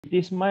It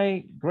is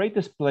my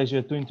greatest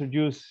pleasure to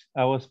introduce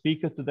our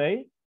speaker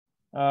today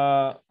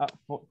to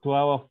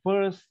our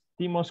first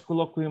TMOS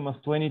colloquium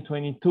of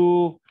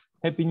 2022.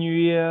 Happy New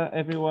Year,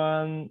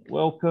 everyone.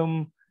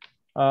 Welcome.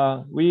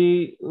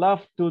 We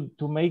love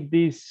to make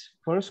this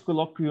first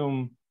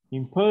colloquium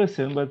in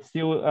person, but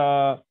still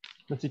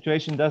the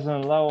situation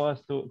doesn't allow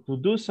us to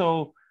do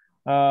so.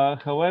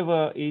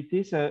 However,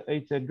 it's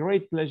a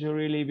great pleasure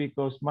really,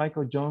 because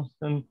Michael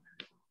Johnston,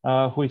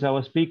 who is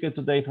our speaker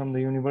today from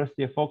the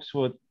University of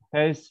Oxford,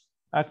 has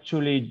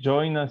actually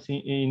joined us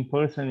in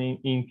person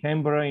in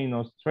Canberra in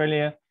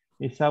Australia.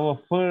 It's our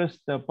first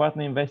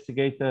partner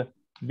investigator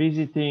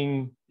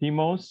visiting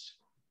TMOS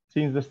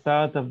since the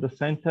start of the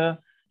center.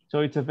 So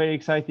it's a very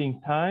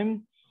exciting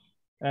time.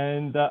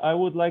 And I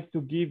would like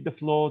to give the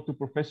floor to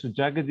Professor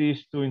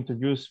Jagadish to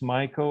introduce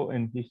Michael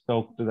and his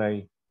talk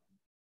today.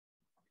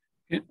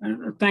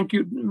 Thank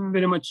you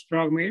very much,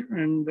 Dragomir.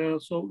 And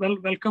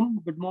welcome.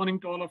 Good morning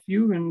to all of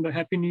you, and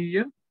Happy New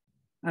Year.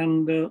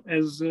 And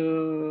as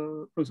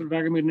Professor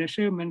Dragomir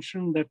Neshe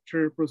mentioned, that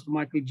Professor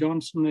Michael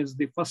Johnston is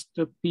the first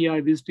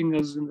PI visiting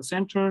us in the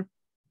center.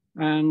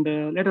 And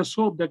let us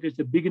hope that it's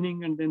the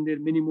beginning, and then there are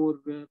many more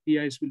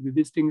PIs will be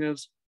visiting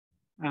us.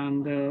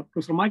 And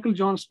Professor Michael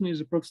Johnston is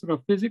a professor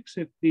of physics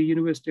at the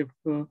University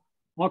of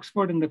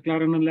Oxford in the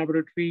Clarendon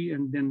Laboratory.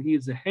 And then he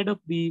is the head of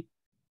the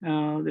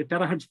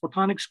terahertz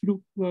photonics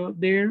group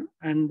there.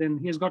 And then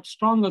he has got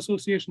strong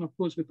association, of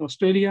course, with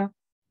Australia.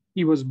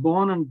 He was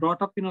born and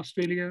brought up in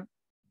Australia,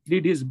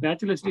 did his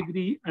bachelor's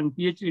degree and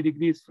PhD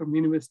degrees from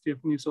University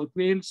of New South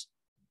Wales.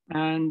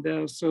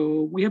 And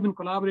so we have been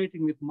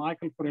collaborating with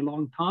Michael for a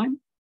long time.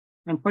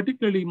 And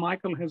particularly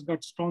Michael has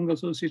got strong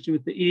association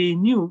with the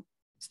ANU,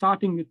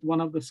 starting with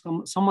one of the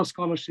summer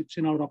scholarships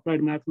in our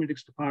applied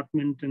mathematics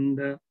department,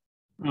 and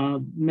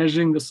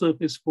measuring the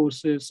surface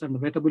forces and the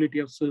wettability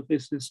of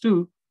surfaces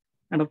too.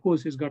 And of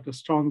course, he's got a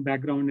strong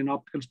background in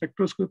optical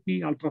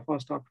spectroscopy,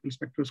 ultra-fast optical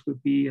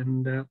spectroscopy,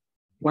 and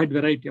wide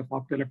variety of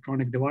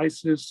optoelectronic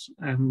devices.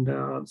 And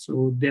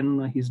so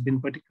then he's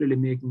been particularly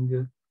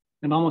making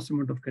enormous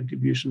amount of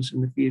contributions in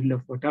the field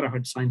of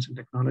terahertz science and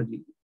technology.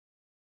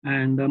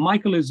 And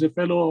Michael is a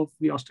fellow of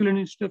the Australian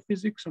Institute of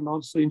Physics and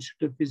also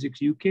Institute of Physics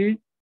UK.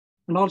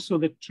 And also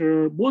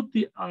that both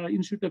the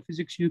Institute of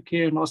Physics UK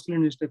and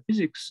Australian Institute of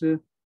Physics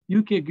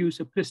UK gives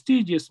a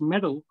prestigious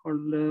medal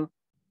called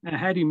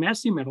Harry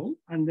Massey Medal.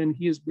 And then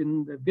he has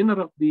been the winner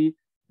of the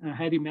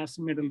Harry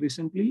Massey Medal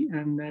recently,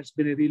 and it's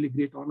been a really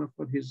great honor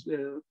for his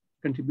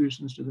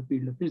contributions to the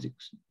field of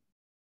physics.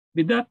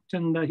 With that,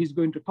 and he's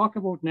going to talk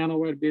about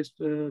nanowire-based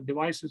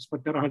devices for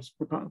terahertz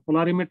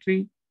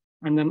polarimetry,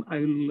 and then I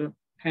will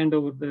hand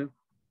over the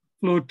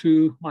floor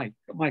to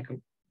Michael.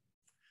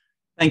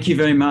 Thank you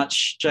very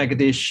much,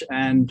 Jagadish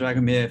and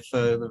Dragomir,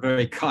 for the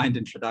very kind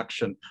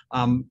introduction.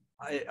 I'm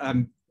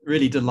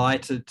really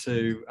delighted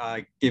to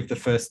give the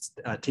first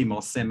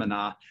TMOS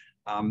seminar.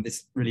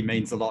 This really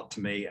means a lot to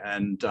me,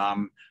 and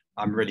I'm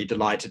really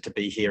delighted to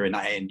be here in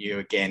ANU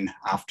again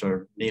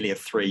after nearly a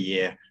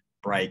 3-year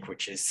break,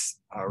 which is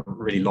a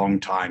really long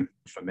time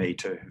for me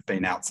to have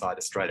been outside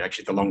Australia,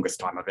 actually the longest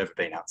time I've ever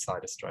been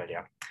outside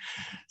Australia.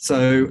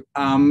 So,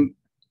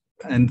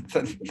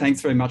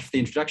 thanks very much for the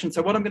introduction.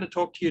 So what I'm going to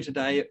talk to you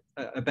today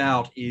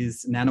about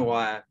is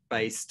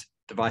nanowire-based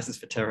devices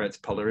for terahertz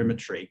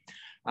polarimetry.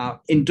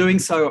 In doing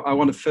so, I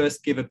want to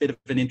first give a bit of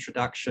an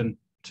introduction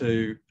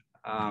to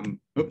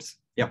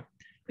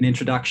an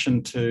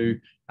introduction to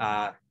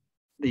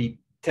the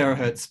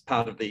terahertz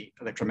part of the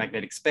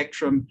electromagnetic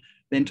spectrum,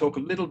 then talk a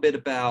little bit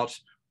about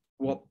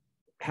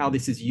how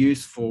this is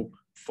useful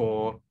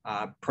for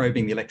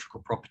probing the electrical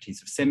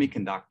properties of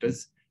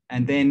semiconductors,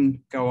 and then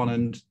go on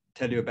and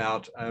tell you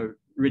about a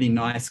really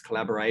nice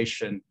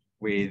collaboration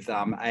with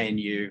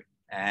ANU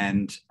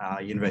and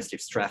University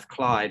of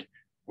Strathclyde,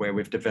 where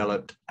we've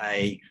developed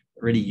a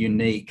really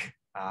unique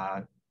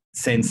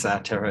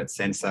terahertz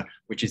sensor,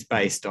 which is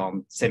based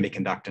on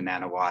semiconductor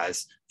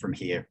nanowires from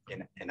here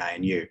in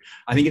ANU.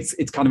 I think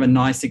it's kind of a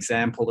nice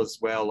example as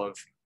well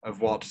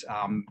of what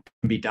can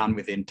be done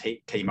within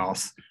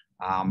TMOS,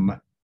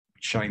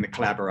 showing the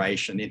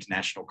collaboration,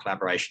 international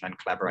collaboration, and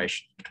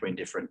collaboration between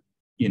different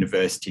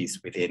universities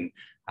within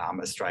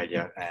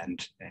Australia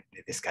and,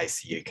 in this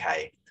case, the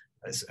UK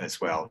as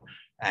well.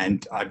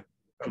 And I'd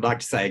like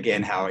to say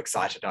again how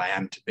excited I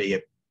am to be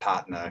a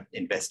partner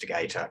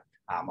investigator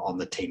on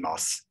the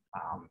TMOS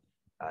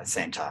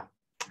Centre.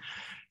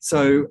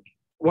 So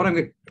what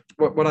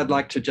I'd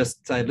like to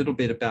just say a little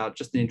bit about,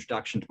 just an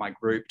introduction to my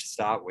group to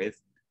start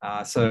with.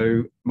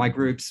 So my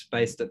group's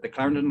based at the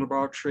Clarendon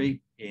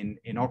Laboratory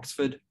in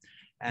Oxford,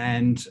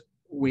 and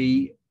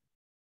we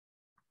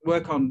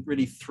work on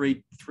really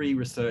three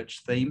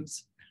research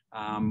themes.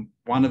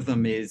 One of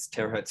them is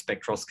terahertz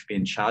spectroscopy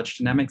and charge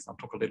dynamics. I'll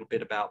talk a little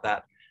bit about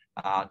that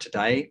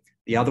today.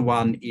 The other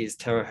one is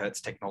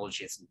terahertz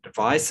technologies and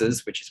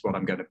devices, which is what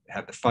I'm going to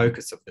have the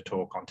focus of the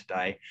talk on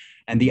today.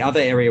 And the other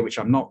area, which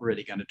I'm not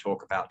really going to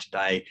talk about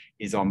today,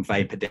 is on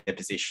vapor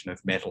deposition of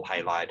metal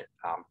halide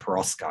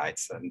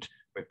perovskites. And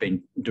we've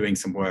been doing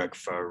some work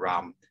for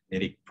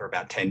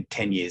about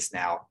 10 years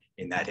now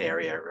in that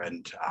area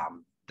and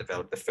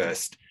developed the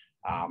first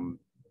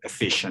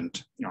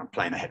efficient,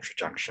 planar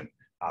heterojunction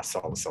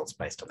solar cells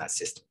based on that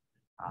system.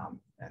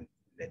 And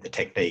the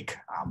technique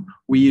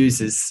we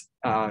use is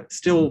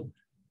still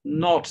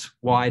not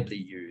widely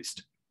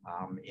used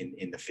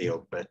in the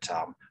field, but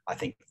I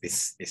think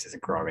this is a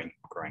growing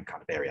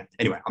kind of area.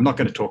 Anyway, I'm not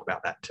going to talk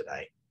about that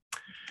today.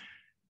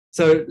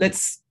 So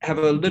let's have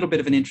a little bit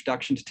of an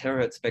introduction to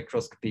terahertz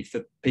spectroscopy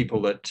for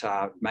people that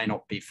may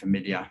not be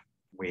familiar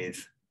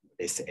with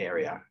this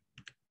area.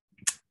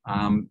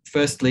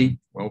 Firstly,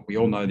 well, we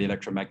all know the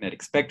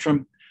electromagnetic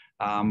spectrum.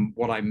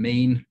 What I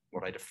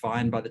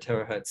define by the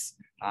terahertz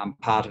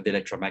part of the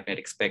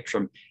electromagnetic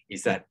spectrum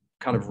is that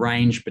kind of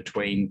range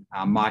between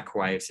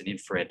microwaves and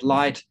infrared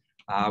light,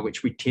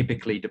 which we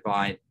typically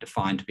define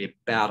to be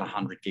about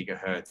 100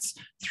 gigahertz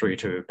through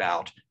to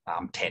about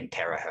 10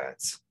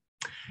 terahertz.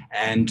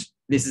 And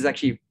this is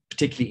actually a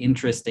particularly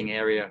interesting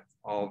area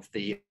of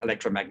the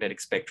electromagnetic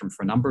spectrum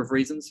for a number of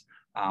reasons.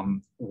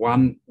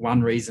 One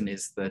reason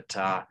is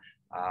that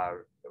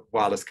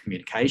wireless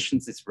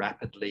communications is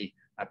rapidly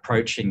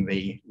approaching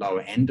the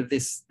lower end of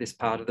this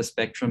part of the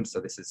spectrum. So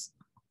this is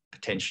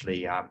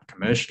potentially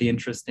commercially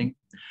interesting.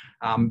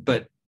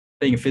 But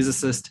being a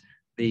physicist,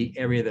 the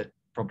area that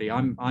probably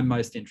I'm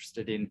most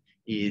interested in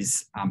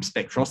is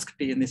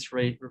spectroscopy in this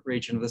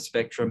region of the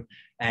spectrum.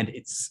 And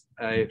it's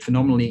a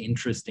phenomenally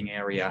interesting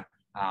area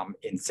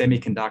in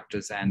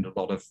semiconductors and a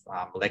lot of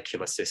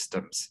molecular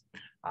systems.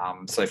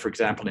 So for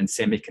example, in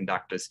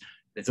semiconductors,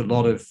 there's a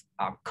lot of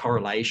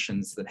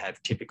correlations that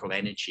have typical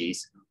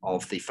energies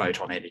of the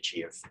photon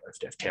energy of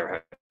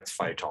terahertz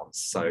photons.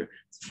 So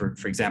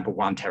for example,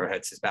 1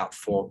 terahertz is about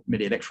 4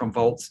 millielectron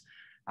volts.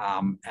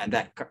 And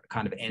that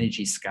kind of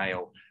energy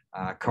scale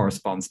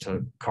corresponds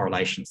to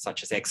correlations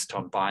such as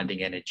exciton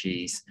binding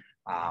energies,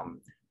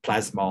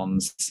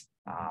 plasmons,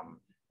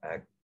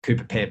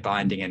 Cooper pair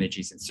binding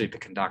energies in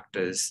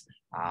superconductors,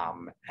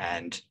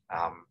 and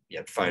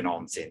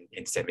phonons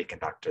in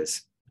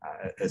semiconductors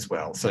as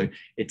well. So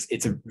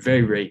it's a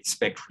very, very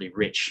spectrally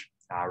rich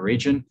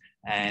region.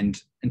 And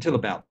until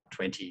about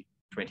 20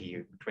 or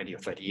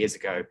 30 years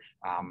ago,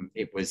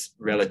 it was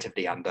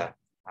relatively under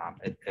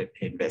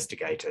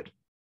investigated.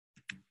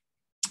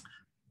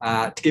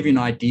 To give you an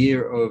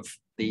idea of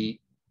the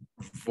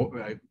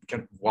kind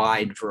of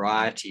wide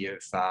variety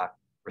of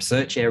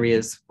research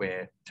areas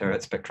where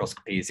terahertz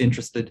spectroscopy is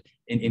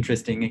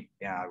interesting,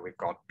 we've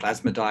got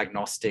plasma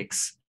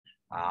diagnostics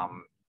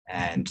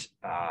and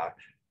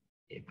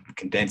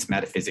condensed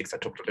matter physics. I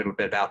talked a little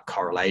bit about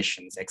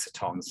correlations,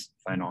 excitons,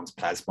 phonons,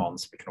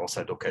 plasmons. We can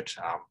also look at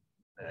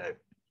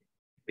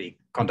the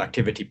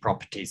conductivity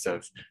properties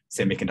of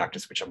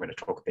semiconductors, which I'm going to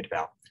talk a bit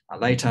about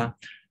later.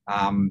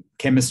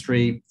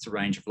 Chemistry, it's a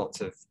range of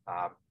lots of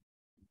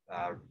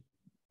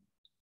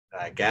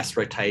gas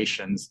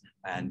rotations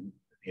and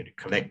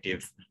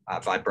collective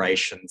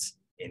vibrations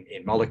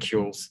in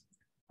molecules.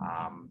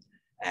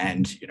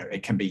 And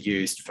it can be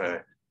used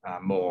for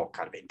more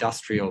kind of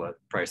industrial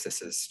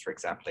processes, for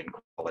example, in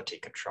quality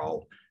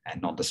control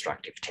and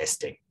non-destructive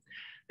testing.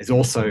 There's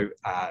also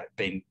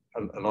been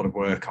a lot of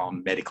work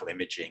on medical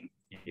imaging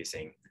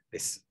using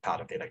this part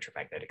of the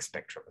electromagnetic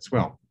spectrum as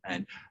well.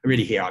 And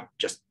really here I've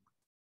just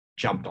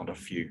jumped onto a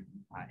few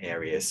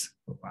areas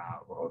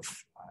of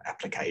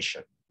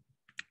application.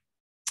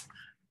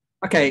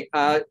 Okay,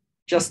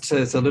 just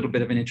as a little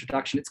bit of an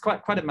introduction, it's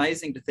quite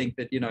amazing to think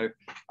that,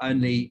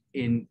 only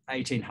in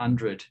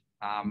 1800,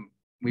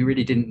 we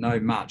really didn't know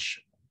much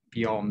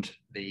beyond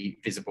the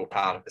visible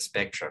part of the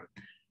spectrum.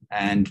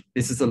 And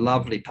this is a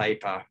lovely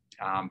paper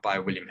by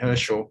William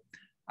Herschel,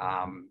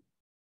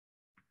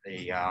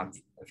 the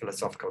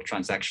Philosophical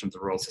Transactions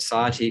of the Royal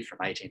Society from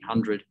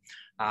 1800,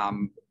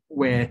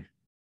 where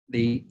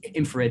the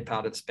infrared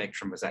part of the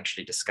spectrum was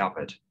actually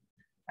discovered.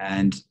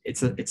 And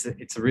it's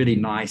a really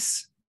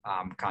nice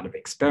kind of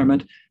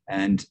experiment.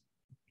 And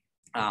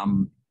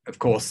of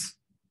course,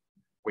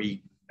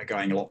 we are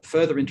going a lot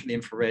further into the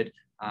infrared,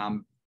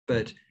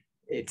 but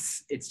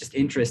it's just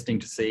interesting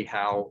to see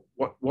how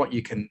what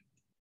you can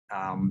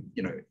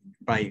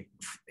by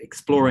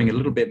exploring a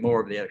little bit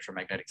more of the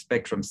electromagnetic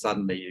spectrum,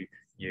 suddenly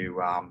you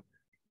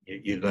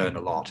learn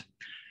a lot.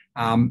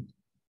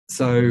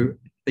 So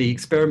the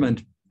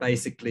experiment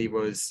basically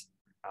was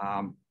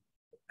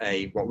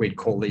what we'd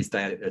call these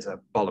days as a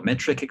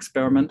polarimetric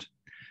experiment.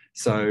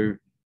 So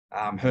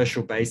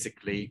Herschel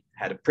basically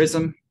had a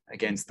prism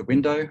against the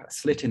window, a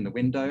slit in the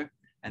window,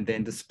 and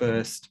then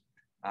dispersed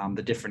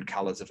the different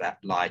colors of that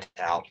light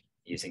out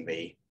using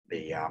the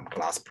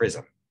glass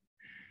prism.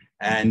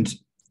 And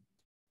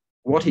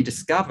what he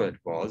discovered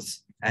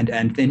was, and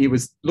then he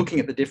was looking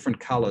at the different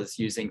colors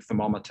using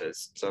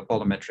thermometers, so a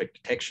polarimetric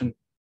detection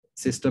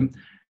system.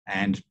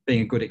 And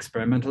being a good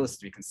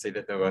experimentalist, you can see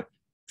that there were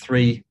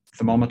 3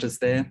 thermometers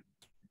there.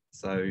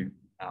 So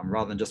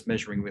rather than just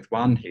measuring with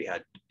one, he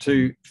had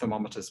 2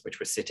 thermometers which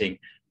were sitting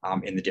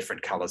in the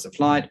different colors of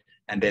light,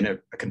 and then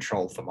a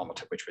control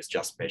thermometer which was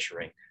just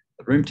measuring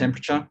the room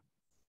temperature.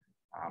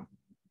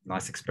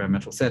 Nice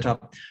experimental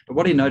setup. But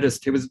what he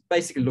noticed, he was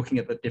basically looking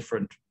at the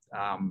different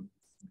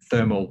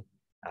thermal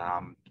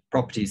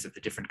properties of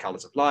the different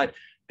colors of light.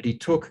 But he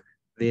took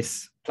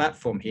this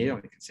platform here,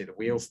 you can see the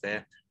wheels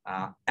there,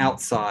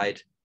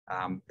 outside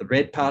the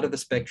red part of the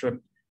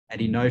spectrum, and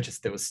he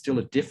noticed there was still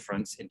a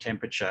difference in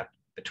temperature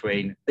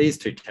between these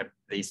two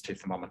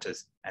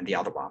thermometers and the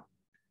other one.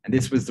 And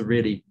this was the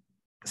really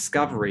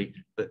discovery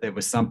that there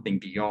was something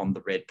beyond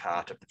the red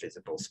part of the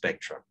visible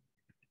spectrum.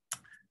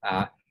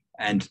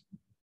 And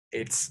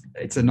it's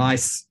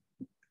nice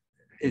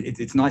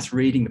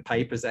reading the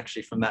papers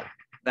actually from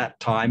that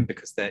time,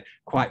 because they're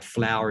quite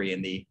flowery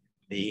in the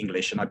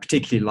English, and I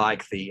particularly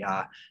like the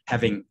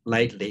having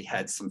lately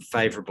had some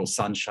favourable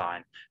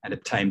sunshine and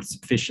obtained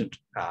sufficient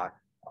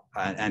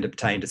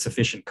obtained a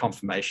sufficient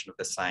confirmation of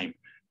the same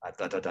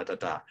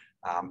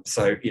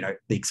so you know,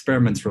 the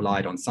experiments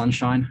relied on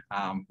sunshine,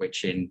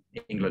 which in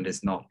England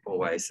is not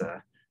always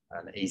an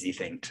easy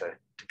thing to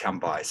come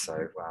by.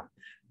 So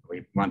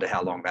we wonder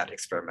how long that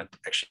experiment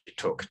actually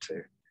took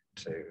to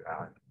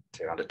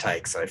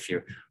undertake. So if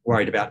you're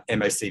worried about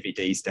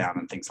MOCVDs down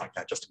and things like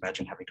that, just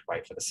imagine having to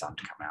wait for the sun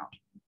to come out.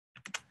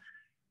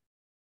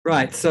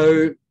 Right,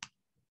 so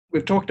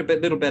we've talked a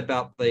little bit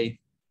about the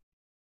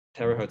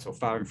terahertz or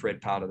far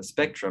infrared part of the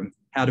spectrum.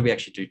 How do we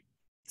actually do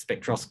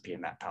spectroscopy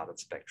in that part of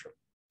the spectrum?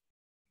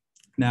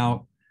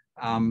 Now,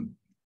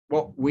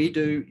 what we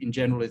do in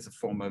general is a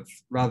form of,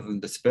 rather than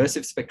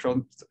dispersive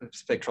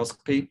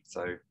spectroscopy,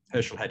 so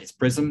Herschel had his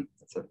prism,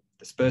 it's a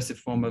dispersive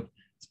form of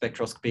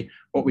spectroscopy.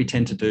 What we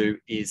tend to do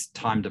is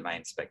time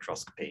domain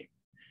spectroscopy.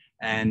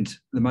 And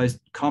the most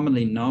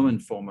commonly known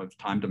form of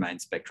time domain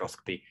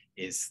spectroscopy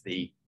is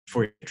the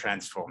Fourier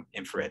transform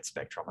infrared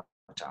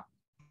spectrometer.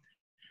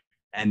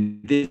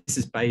 And this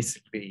is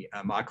basically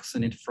a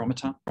Michelson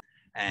interferometer.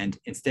 And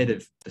instead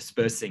of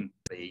dispersing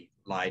the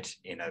light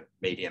in a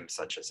medium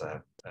such as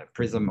a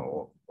prism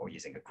or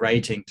using a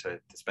grating to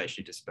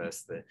spatially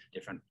disperse the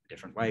different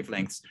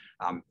wavelengths,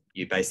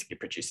 you basically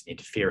produce an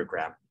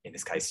interferogram, in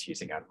this case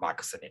using a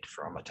Michelson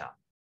interferometer.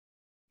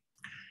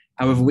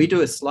 However, we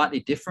do a slightly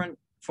different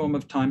form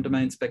of time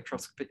domain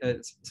spectroscopy,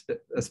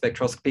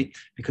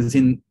 because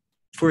in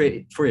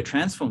Fourier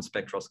transform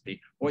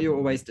spectroscopy, what you're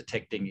always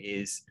detecting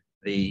is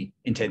the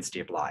intensity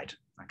of light,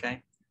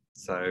 okay?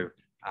 So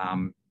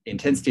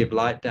intensity of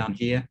light down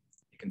here,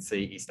 you can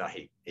see E star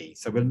E.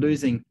 So we're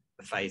losing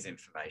the phase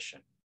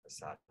information as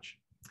such.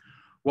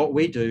 What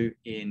we do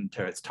in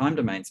terahertz time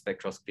domain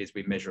spectroscopy is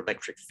we measure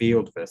electric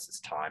field versus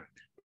time,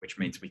 which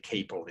means we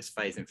keep all this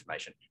phase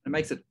information. It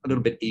makes it a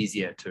little bit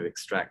easier to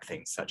extract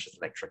things such as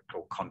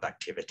electrical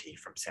conductivity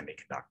from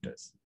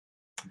semiconductors.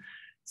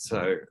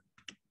 So,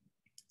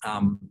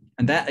 and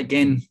that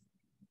again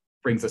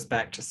brings us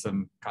back to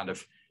some kind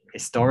of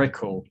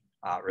historical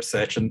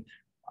research. And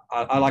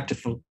I like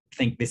to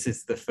think this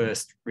is the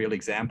first real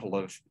example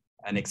of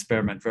an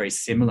experiment very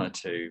similar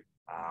to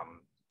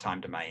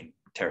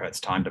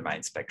terahertz time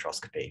domain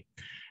spectroscopy.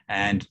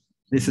 And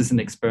this is an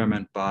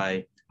experiment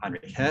by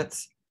Heinrich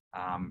Hertz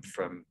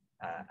from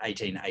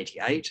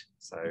 1888,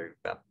 so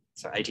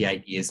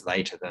 88 years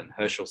later than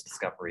Herschel's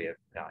discovery of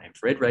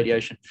infrared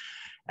radiation.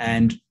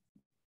 And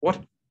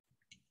what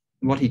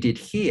he did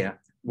here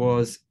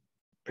was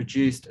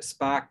produced a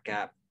spark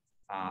gap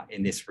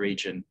in this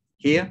region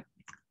here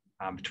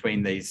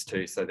between these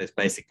two. So there's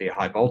basically a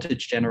high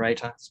voltage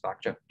generator,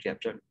 spark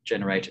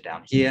generator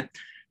down here,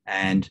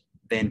 and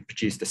then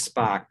produced a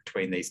spark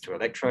between these two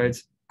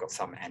electrodes. Got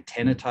some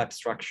antenna type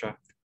structure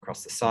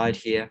across the side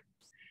here.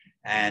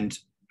 And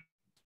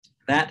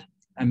that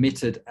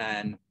emitted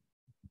an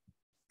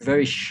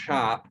very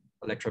sharp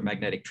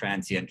electromagnetic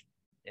transient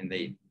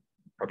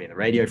probably in the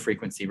radio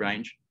frequency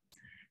range,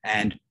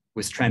 and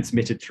was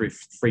transmitted through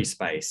free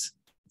space.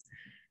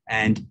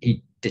 And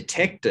he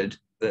detected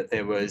that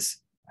there was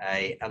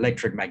an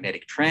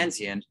electromagnetic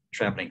transient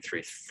traveling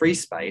through free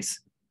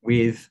space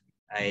with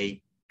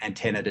an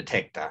antenna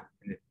detector.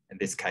 In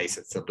this case,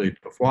 it's a loop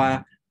of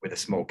wire with a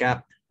small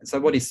gap. And so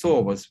what he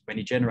saw was when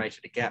he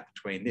generated a gap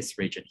between this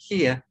region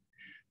here,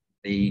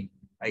 a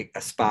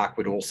spark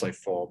would also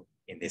form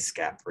in this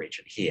gap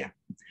region here.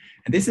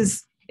 And this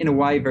is, in a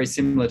way, very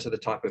similar to the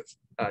type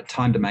of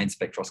time domain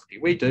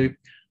spectroscopy we do.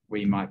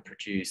 We might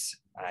produce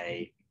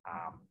a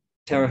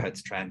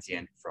terahertz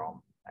transient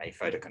from a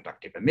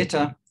photoconductive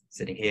emitter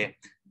sitting here,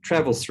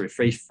 travels through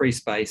free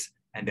space,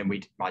 and then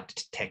we might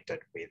detect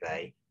it with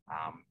a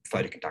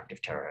photoconductive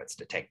terahertz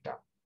detector.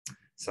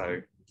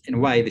 So in a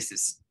way, this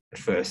is the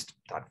first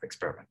type of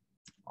experiment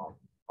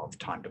of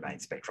time domain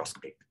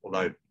spectroscopy,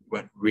 although we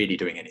weren't really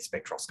doing any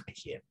spectroscopy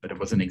here, but it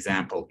was an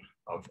example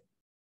of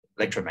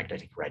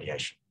electromagnetic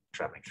radiation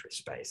traveling through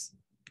space.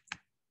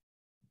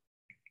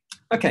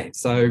 Okay,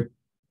 so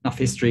enough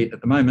history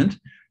at the moment.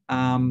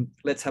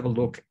 Let's have a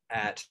look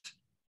at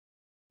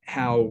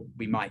how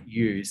we might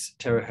use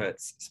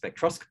terahertz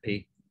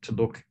spectroscopy to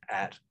look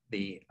at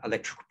the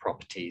electrical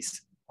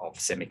properties of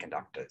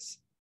semiconductors.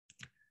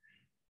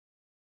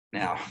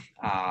 Now,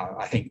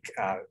 I think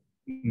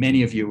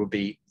many of you will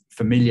be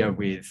familiar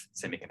with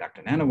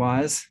semiconductor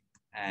nanowires,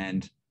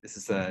 and this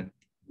is a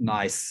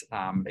nice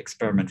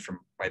experiment from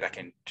way back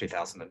in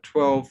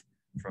 2012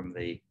 from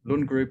the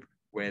Lund group,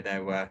 where they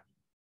were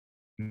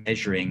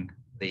measuring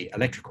the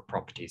electrical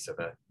properties of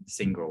a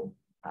single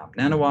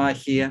nanowire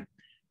here,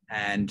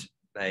 and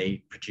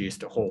they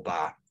produced a Hall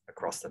bar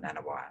across the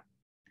nanowire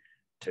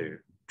to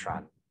try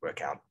and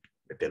work out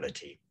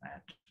mobility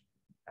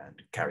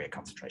and carrier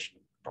concentration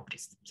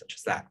properties such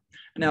as that.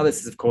 And now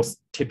this is, of course,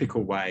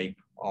 typical way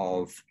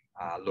of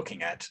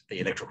looking at the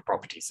electrical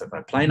properties of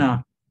a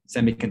planar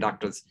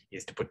semiconductors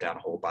is to put down a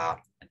Hall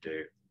bar and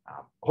do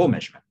a Hall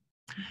measurement.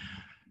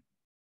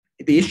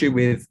 The issue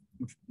with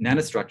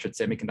nanostructured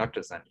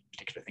semiconductors, and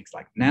particularly things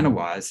like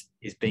nanowires,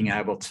 is being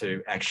able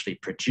to actually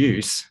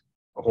produce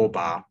a Hall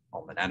bar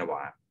on the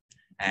nanowire.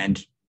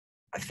 And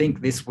I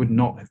think this would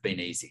not have been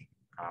easy.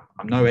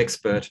 I'm no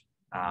expert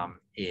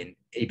in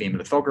e-beam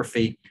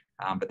lithography,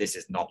 but this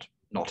is not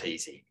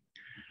easy.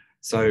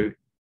 So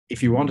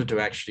if you wanted to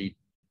actually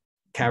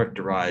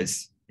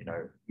characterize,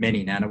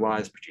 many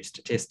nanowires, produce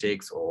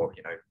statistics, or,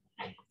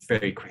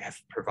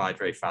 provide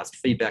very fast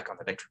feedback on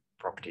the electrical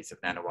properties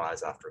of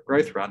nanowires after a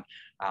growth run,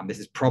 this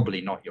is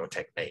probably not your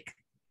technique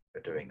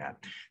for doing that.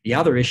 The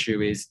other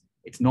issue is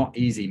it's not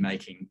easy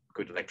making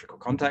good electrical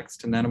contacts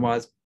to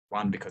nanowires,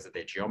 one, because of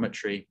their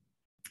geometry,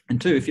 and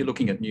two, if you're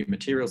looking at new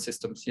material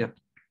systems, you have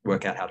to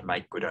work out how to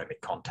make good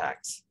ohmic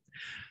contacts.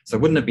 So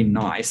wouldn't it be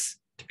nice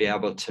to be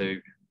able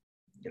to,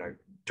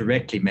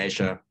 directly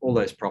measure all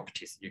those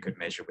properties that you could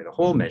measure with a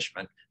Hall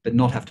measurement, but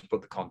not have to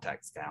put the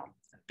contacts down,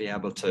 and be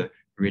able to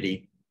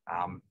really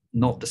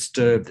not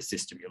disturb the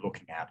system you're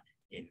looking at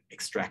in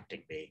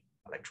extracting the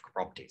electrical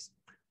properties.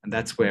 And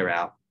that's where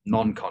our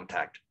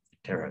non-contact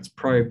terahertz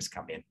probes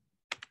come in.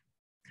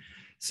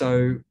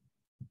 So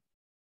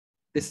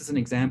this is an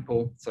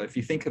example. So if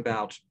you think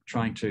about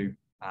trying to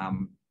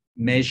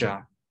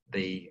measure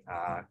the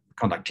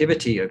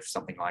conductivity of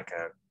something like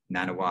a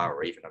nanowire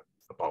or even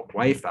a bulk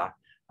wafer,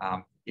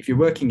 if you're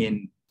working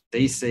in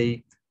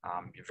DC,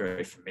 you're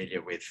very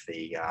familiar with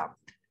the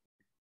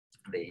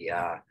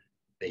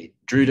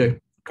Drude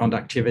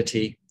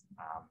conductivity.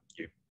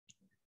 You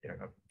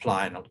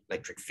apply an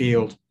electric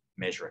field,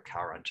 measure a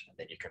current, and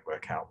then you can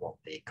work out what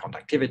the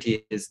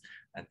conductivity is,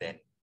 and then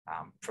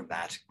from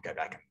that go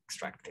back and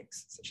extract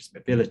things such as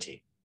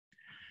mobility.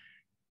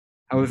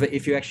 However,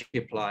 if you actually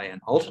apply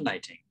an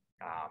alternating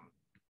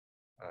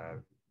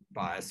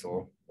bias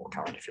or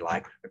current, if you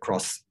like,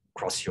 across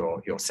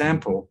your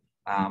sample,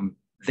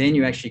 then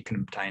you actually can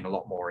obtain a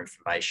lot more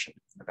information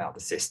about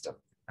the system.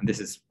 And this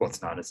is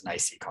what's known as an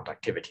AC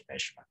conductivity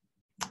measurement.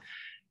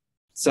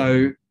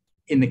 So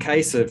in the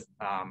case of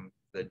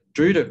the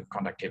Drude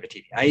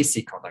conductivity, the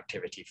AC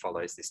conductivity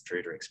follows this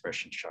Drude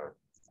expression shown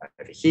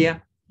over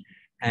here.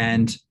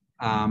 And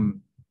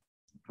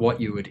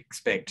what you would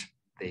expect,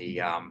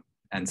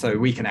 and so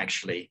we can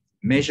actually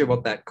measure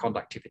what that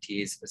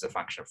conductivity is as a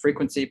function of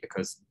frequency,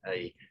 because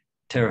a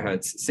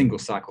terahertz, single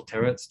cycle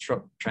terahertz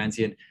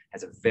transient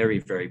has a very,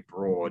 very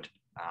broad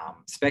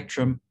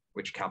spectrum,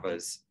 which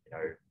covers,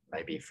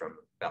 maybe from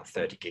about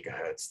 30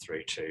 gigahertz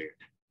through to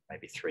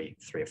maybe 3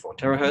 or 4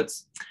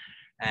 terahertz.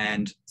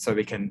 And so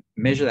we can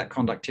measure that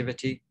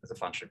conductivity as a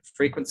function of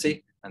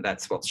frequency, and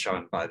that's what's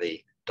shown by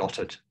the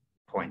dotted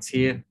points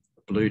here,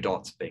 the blue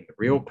dots being the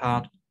real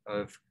part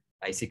of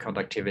AC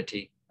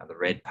conductivity, and the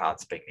red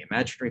parts being the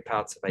imaginary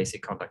parts of AC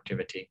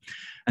conductivity.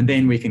 And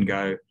then we can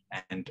go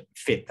and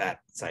fit that,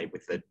 say,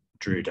 with the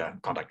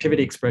Drude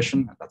conductivity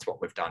expression. And that's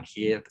what we've done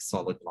here. The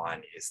solid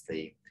line is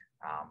the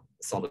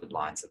solid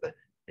lines of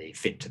the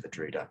fit to the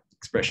Drude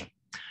expression.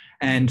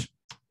 And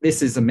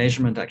this is a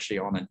measurement actually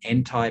on an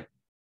N-type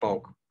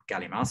bulk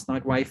gallium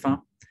arsenide wafer.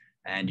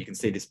 And you can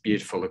see this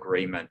beautiful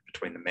agreement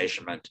between the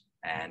measurement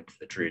and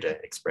the Drude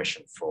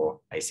expression for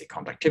AC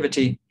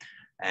conductivity.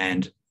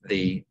 And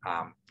the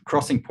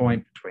crossing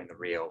point between the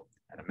real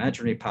and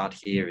imaginary part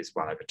here is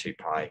 1 over 2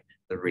 pi,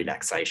 the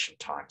relaxation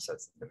time. So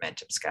it's the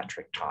momentum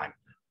scattering time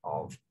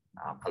of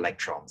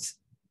electrons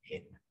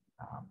in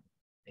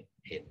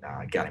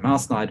gallium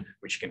arsenide,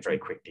 which you can very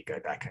quickly go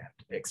back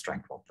and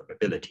extract what the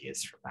mobility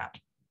is from that.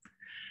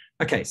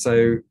 Okay,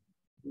 so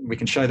we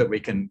can show that we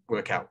can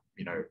work out,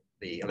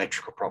 the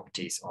electrical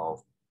properties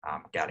of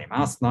gallium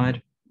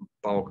arsenide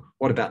bulk.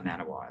 What about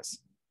nanowires?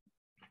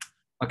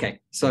 Okay,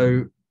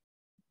 so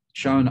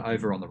shown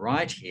over on the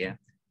right here,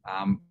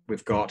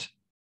 we've got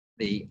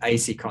the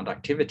AC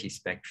conductivity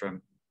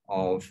spectrum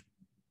of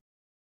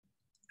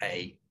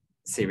a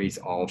series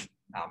of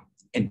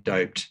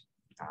n-doped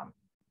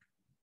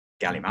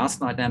gallium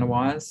arsenide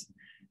nanowires.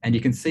 And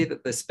you can see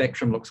that the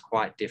spectrum looks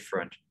quite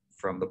different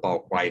from the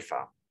bulk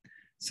wafer.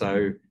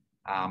 So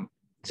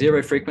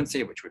zero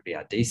frequency, which would be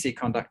our DC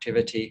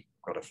conductivity,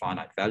 got a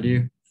finite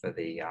value for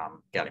the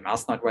gallium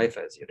arsenide wafer,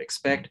 as you'd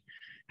expect.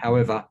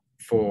 However,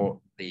 for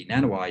the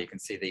nanowire, you can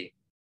see the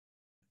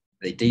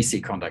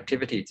DC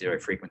conductivity, zero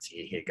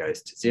frequency here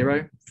goes to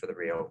 0 for the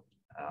real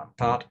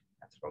part,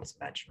 as well as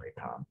imaginary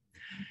part.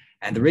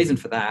 And the reason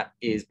for that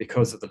is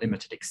because of the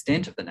limited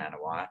extent of the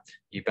nanowire,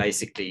 you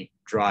basically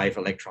drive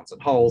electrons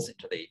and holes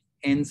into the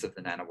ends of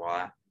the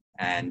nanowire,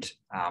 and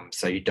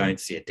so you don't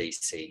see a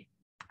DC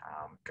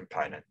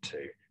component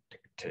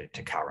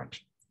to current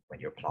when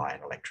you apply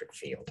an electric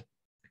field.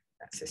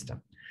 that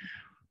system.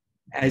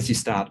 As you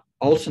start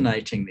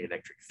alternating the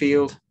electric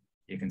field,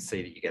 you can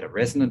see that you get a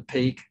resonant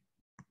peak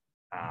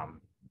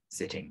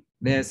sitting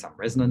there, some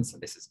resonance,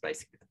 and this is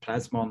basically the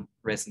plasmon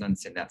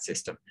resonance in that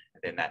system,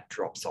 and then that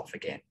drops off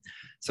again.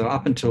 So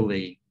up until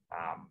the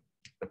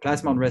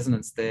plasmon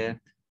resonance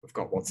there, we've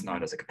got what's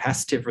known as a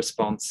capacitive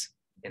response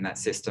in that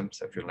system.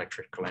 So if you're an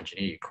electrical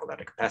engineer, you call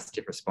that a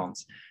capacitive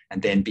response.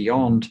 And then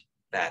beyond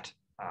that,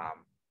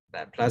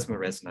 that plasma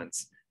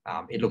resonance,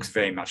 it looks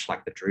very much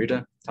like the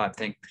Drude type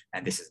thing.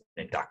 And this is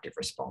an inductive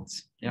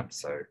response. Yep.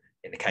 So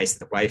in the case of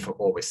the wafer,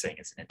 all we're seeing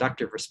is an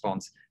inductive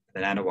response. For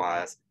the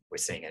nanowires, we're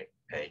seeing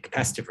a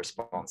capacitive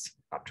response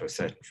up to a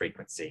certain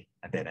frequency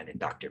and then an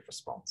inductive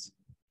response.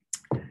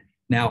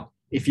 Now,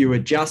 if you were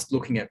just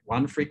looking at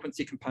one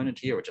frequency component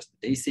here or just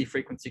the DC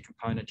frequency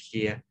component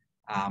here,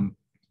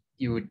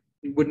 you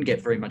wouldn't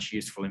get very much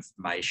useful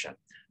information.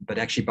 But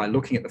actually by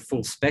looking at the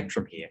full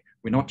spectrum here,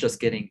 we're not just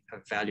getting a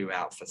value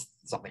out for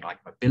something like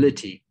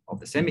mobility of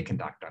the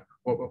semiconductor.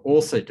 What we're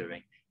also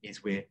doing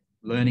is we're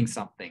learning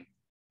something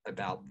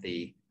about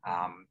the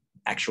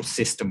actual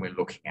system we're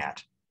looking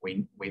at.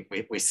 We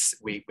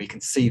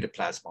can see the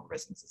plasmon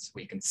resonances.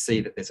 We can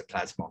see that there's a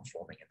plasmon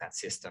forming in that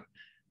system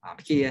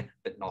here,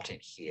 but not in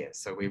here.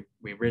 So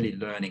we're really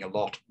learning a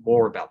lot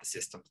more about the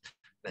system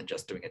than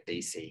just doing a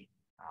DC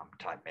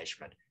type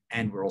measurement.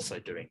 And we're also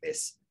doing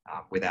this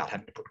without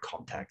having to put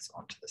contacts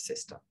onto the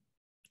system.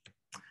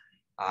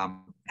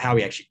 How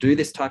we actually do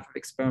this type of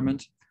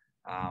experiment,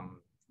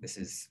 this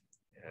is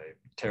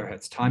a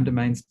terahertz time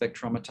domain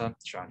spectrometer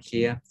shown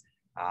here.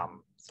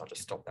 So I'll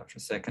just stop that for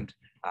a second.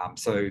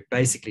 So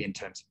basically in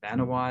terms of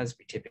nanowires,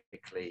 we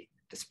typically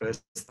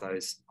disperse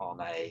those on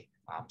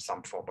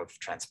some form of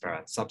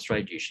transparent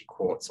substrate, usually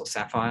quartz or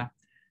sapphire.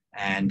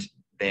 And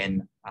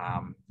then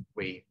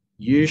we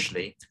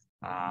usually,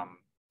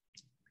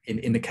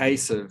 in the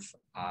case of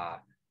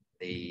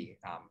the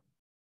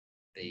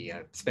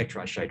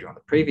spectra I showed you on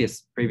the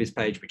previous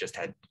page, we just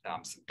had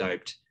some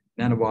doped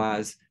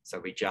nanowires. So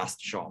we just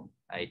shone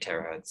a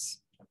terahertz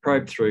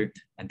probe through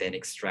and then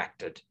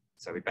extracted.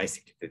 So we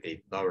basically did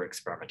the lower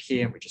experiment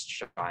here. We just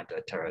shined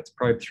a terahertz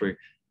probe through,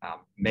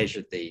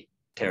 measured the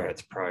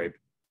terahertz probe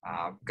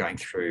going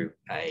through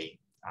a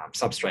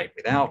substrate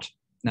without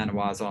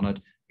nanowires on it,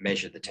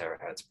 measured the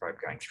terahertz probe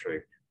going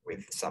through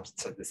with on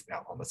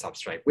the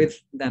substrate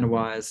with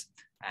nanowires,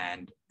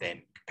 and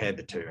then compared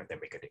the two, and then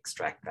we could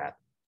extract that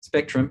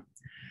spectrum.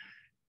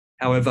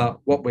 However,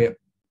 what we're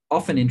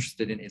often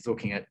interested in is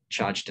looking at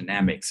charge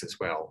dynamics as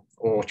well,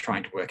 or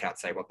trying to work out,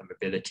 say, what the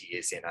mobility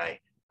is in a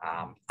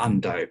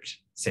undoped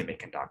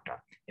semiconductor.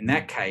 In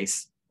that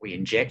case, we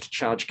inject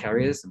charge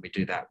carriers, and we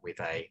do that with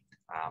a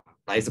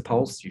laser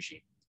pulse,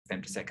 usually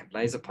femtosecond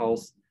laser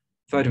pulse,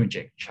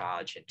 photo-inject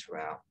charge into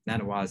our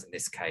nanowires in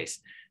this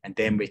case, and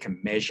then we can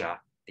measure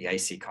the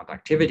AC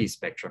conductivity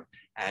spectrum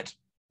at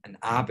an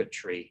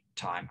arbitrary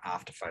time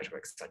after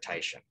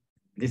photoexcitation.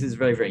 This is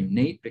very, very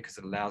neat because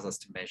it allows us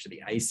to measure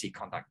the AC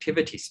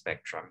conductivity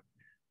spectrum,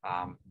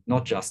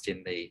 not just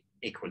in the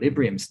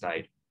equilibrium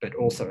state, but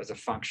also as a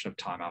function of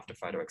time after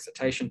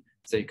photoexcitation.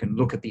 So you can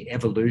look at the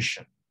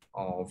evolution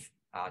of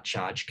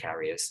charge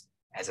carriers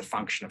as a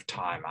function of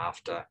time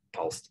after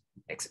pulsed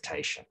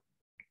excitation.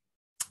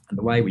 And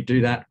the way we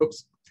do that,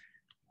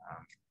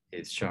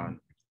 is shown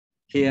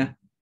here.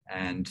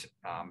 And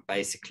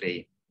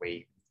basically,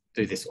 we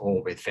do this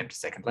all with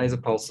femtosecond laser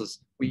pulses.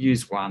 We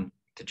use one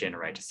to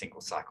generate a single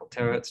cycle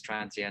terahertz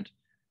transient.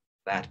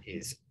 That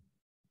is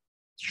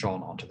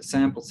shone onto the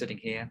sample sitting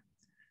here.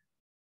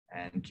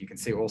 And you can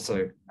see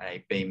also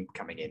a beam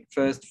coming in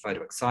first,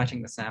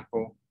 photoexciting the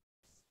sample.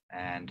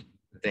 And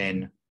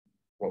then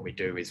what we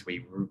do is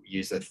we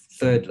use a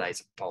third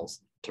laser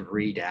pulse to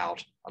read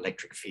out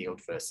electric field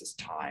versus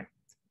time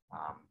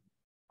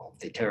of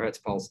the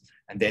terahertz pulse.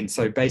 And then,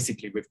 so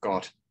basically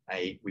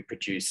we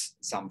produce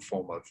some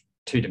form of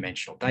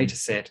two-dimensional data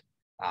set,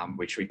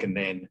 which we can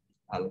then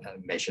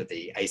measure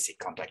the AC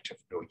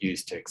conductivity, or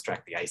use to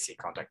extract the AC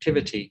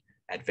conductivity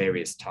at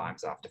various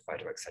times after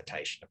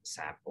photoexcitation of the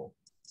sample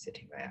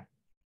sitting there.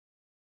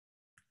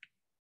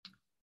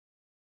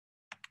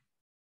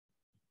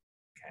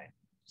 Okay,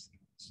 let's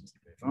just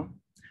move on.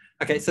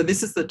 Okay, so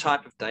this is the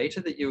type of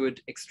data that you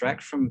would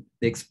extract from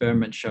the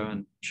experiment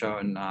shown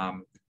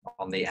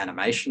on the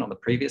animation on the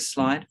previous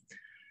slide.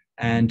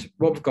 And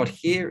what we've got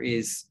here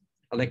is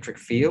electric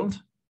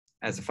field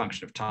as a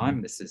function of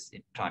time. This is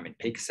time in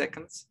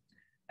picoseconds.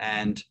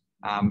 And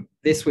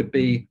this would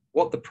be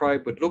what the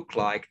probe would look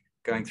like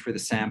going through the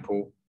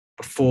sample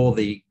before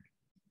the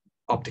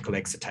optical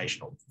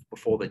excitation, or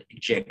before the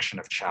injection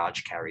of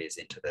charge carriers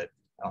into the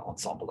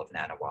ensemble of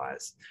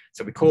nanowires.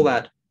 So we call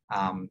that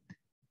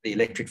the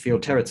electric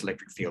field, terahertz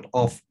electric field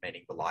off,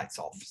 meaning the light's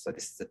off. So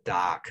this is a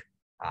dark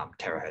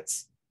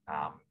terahertz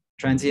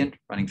transient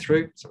running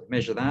through. So we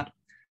measure that.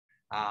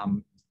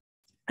 And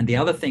the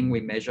other thing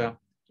we measure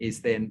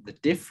is then the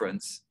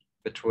difference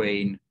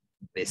between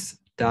this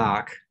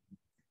dark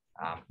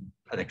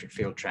electric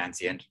field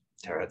transient,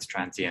 terahertz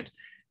transient,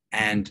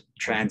 and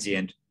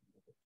transient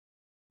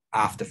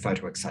after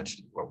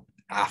photoexcitation, well,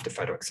 after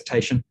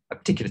photoexcitation, a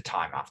particular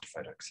time after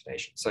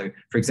photoexcitation. So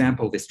for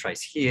example, this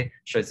trace here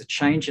shows a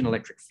change in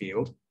electric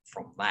field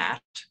from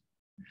that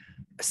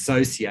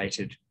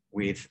associated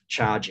with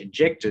charge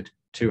injected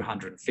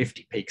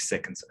 250 peak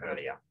seconds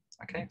earlier.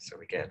 Okay, so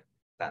we get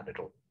that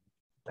little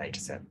data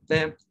set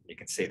there. You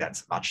can see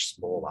that's a much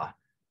smaller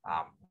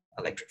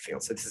electric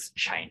field. So this is a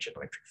change in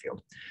electric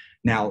field.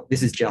 Now,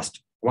 this is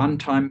just one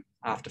time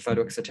after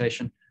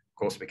photoexcitation. Of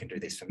course, we can do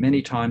this for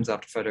many times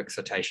after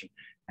photoexcitation,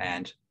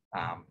 and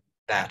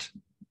that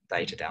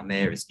data down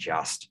there is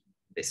just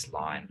this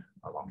line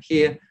along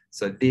here.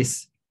 So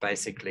this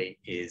basically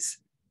is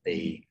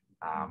the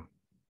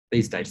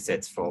these data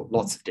sets for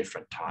lots of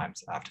different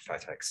times after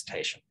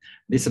photoexcitation.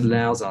 This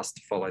allows us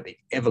to follow the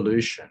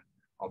evolution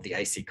of the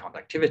AC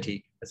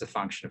conductivity as a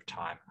function of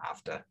time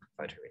after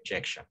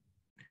photoinjection.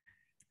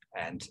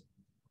 And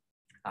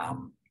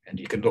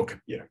you can look,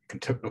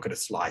 look at a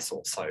slice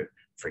also,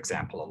 for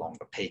example, along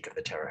the peak of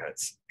the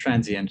terahertz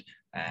transient,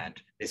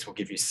 and this will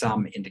give you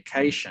some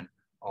indication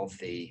of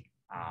the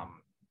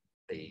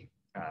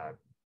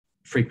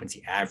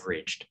frequency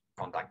averaged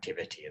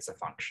conductivity as a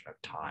function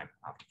of time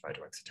after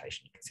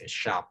photoexcitation. You can see a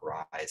sharp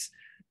rise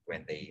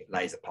when the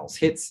laser pulse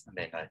hits, and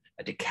then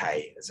a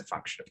decay as a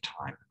function of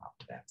time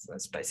after that. So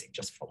that's basically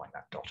just following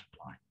that dotted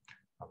line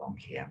along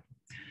here.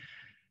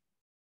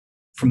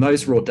 From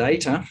those raw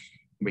data,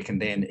 we can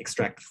then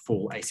extract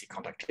full AC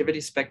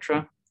conductivity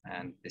spectra,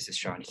 and this is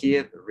shown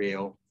here, the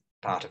real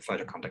part of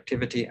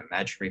photoconductivity,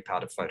 imaginary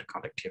part of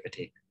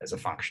photoconductivity as a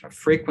function of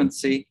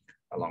frequency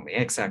along the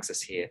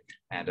x-axis here,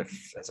 and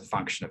as a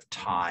function of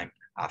time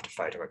after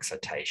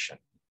photoexcitation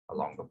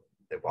along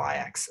the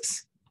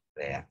y-axis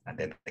there. And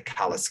then the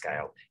color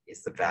scale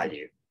is the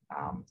value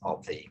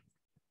of the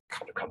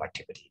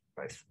conductivity,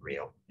 both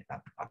real in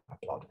that upper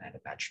plot and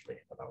imaginary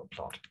in the lower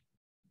plot.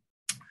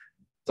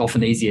 It's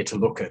often easier to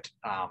look at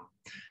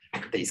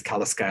these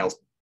color scales,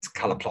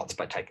 color plots,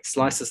 by taking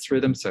slices through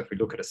them. So if we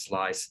look at a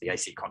slice, the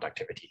AC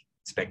conductivity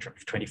spectrum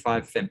of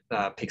 25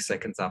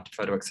 picoseconds after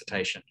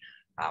photoexcitation,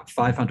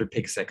 500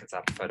 picoseconds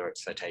after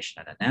photoexcitation,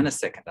 and a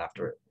nanosecond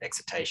after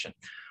excitation,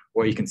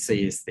 what you can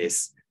see is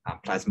this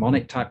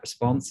plasmonic type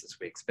response, as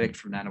we expect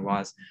from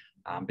nanowires.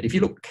 But if you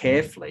look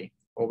carefully,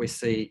 what we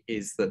see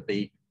is that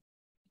the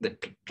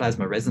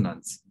plasma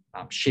resonance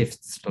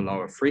shifts to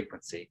lower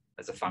frequency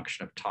as a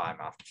function of time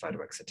after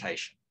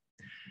photoexcitation.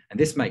 And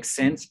this makes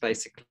sense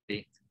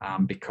basically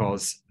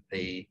because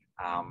the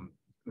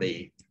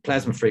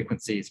plasma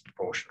frequency is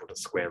proportional to the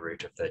square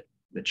root of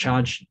the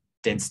charge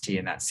density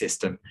in that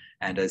system.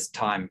 And as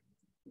time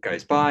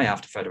goes by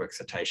after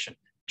photoexcitation,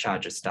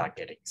 charges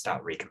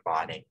start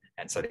recombining.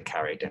 And so the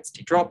carrier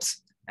density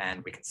drops,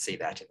 and we can see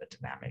that in the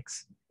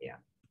dynamics here.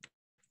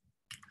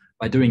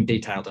 By doing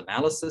detailed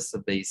analysis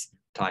of these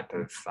type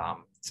of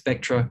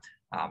spectra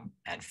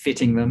and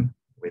fitting them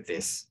with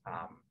this,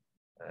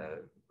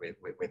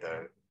 with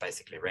a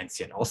basically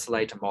Lorentzian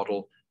oscillator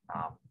model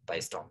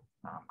based on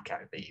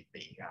the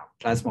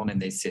plasmon in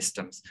these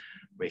systems,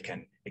 we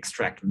can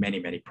extract many,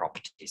 many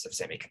properties of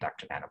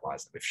semiconductor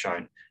nanowires that we've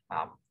shown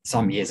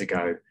some years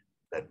ago,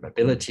 that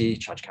mobility,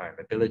 charge carrier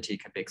mobility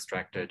can be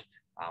extracted,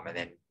 and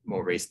then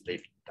more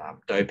recently,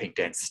 doping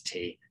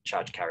density,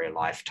 charge carrier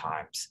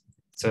lifetimes,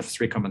 surface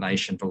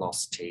recombination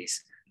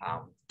velocities,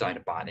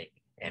 donor binding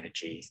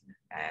energies,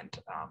 and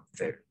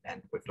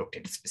we've looked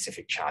into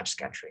specific charge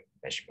scattering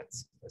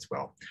measurements as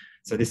well.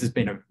 So this has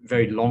been a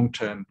very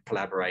long-term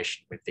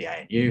collaboration with the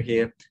ANU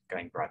here,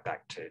 going right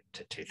back to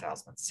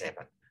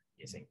 2007,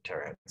 using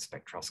terahertz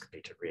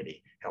spectroscopy to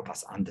really help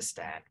us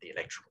understand the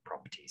electrical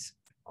properties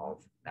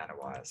of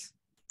nanowires.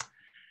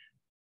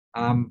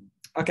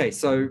 Okay,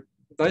 so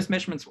those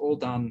measurements were all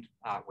done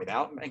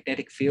without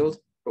magnetic field,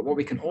 but what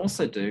we can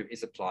also do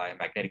is apply a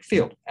magnetic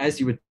field, as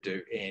you would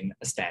do in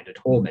a standard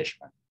Hall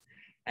measurement.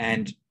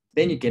 And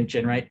then you can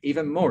generate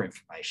even more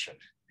information.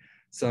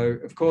 So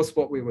of course,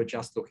 what we were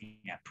just looking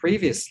at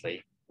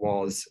previously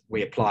was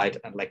we applied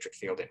an electric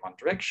field in one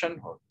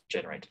direction, or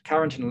generated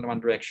current in one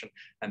direction,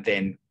 and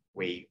then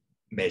we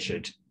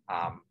measured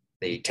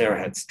the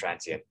terahertz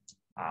transient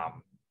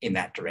in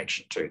that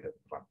direction too,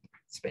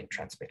 that's been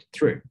transmitted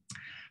through.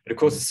 But of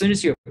course, as soon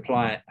as you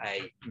apply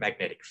a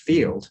magnetic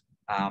field,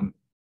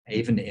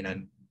 even in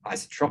an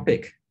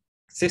isotropic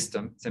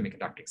system,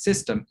 semiconducting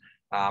system,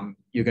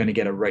 you're going to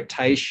get a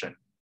rotation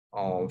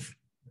of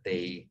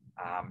the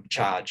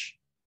charge,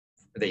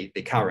 the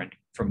current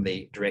from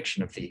the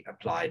direction of the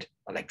applied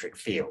electric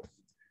field.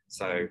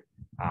 So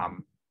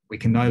we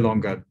can no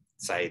longer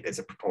say there's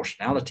a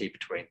proportionality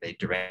between the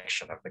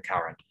direction of the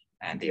current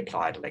and the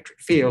applied electric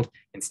field.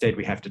 Instead,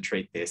 we have to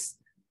treat this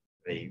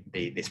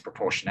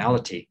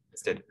proportionality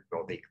instead,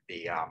 or the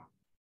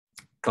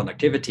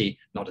conductivity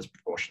not as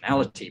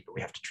proportionality, but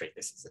we have to treat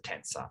this as a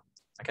tensor.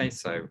 Okay,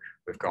 so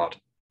we've got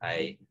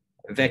a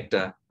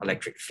vector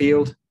electric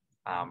field,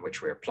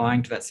 which we're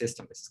applying to that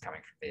system. This is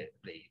coming from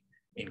the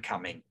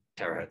incoming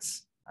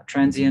terahertz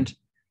transient,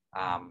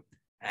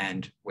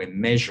 and we're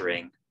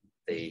measuring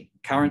the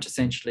current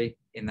essentially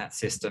in that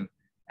system,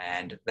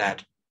 and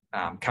that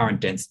current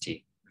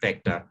density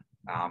vector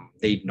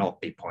need not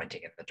be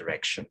pointing in the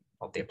direction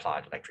of the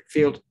applied electric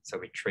field. So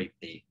we treat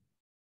the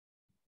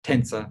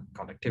tensor,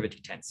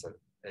 conductivity tensor,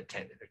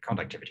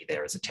 conductivity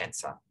there as a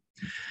tensor.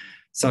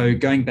 So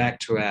going back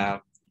to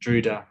our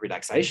Drude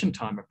relaxation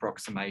time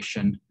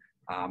approximation,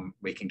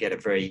 we can get a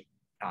very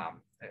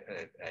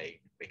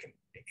we can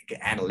get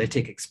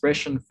analytic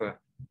expression for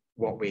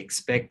what we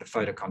expect the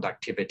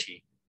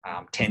photoconductivity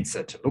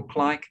tensor to look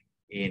like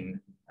in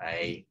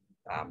a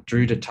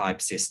Drude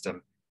type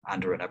system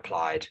under an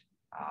applied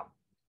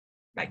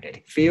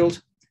magnetic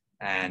field.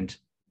 And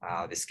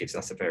this gives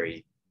us a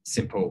very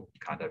simple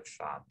kind of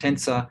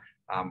tensor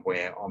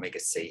where omega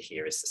c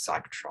here is the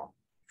cyclotron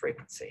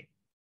frequency.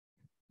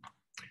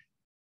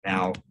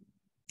 Now,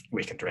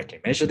 we can directly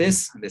measure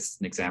this. This is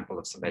an example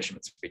of some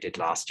measurements we did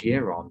last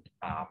year on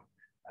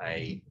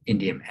a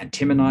indium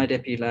antimonide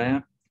epi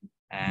layer.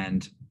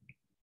 And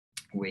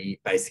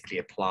we basically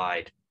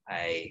applied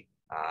a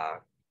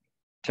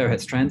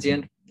terahertz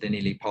transient,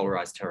 linearly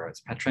polarized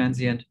terahertz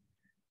transient.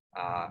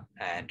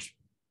 And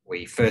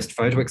we first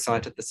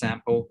photoexcited the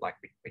sample like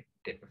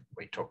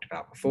we talked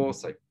about before.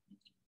 So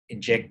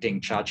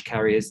injecting charge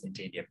carriers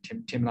into indium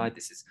antimonide.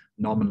 This is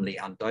nominally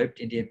undoped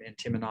indium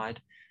antimonide.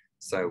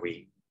 So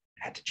we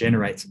had to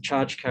generate some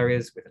charge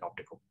carriers with an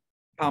optical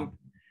pump.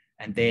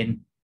 And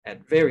then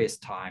at various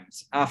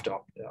times after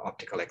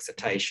optical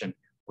excitation,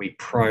 we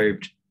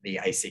probed the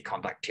AC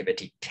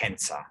conductivity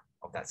tensor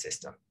of that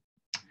system.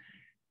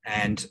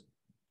 And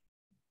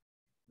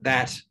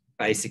that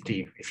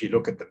basically, if you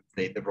look at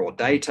the raw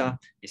data,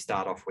 you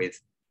start off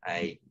with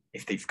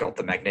if you've got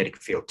the magnetic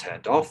field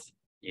turned off,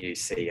 you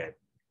see a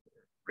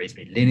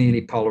reasonably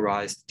linearly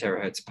polarized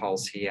terahertz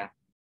pulse here.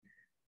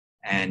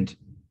 And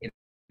in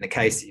the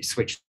case that you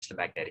switch the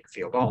magnetic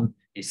field on,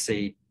 you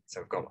see,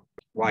 so we've got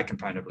Y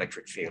component of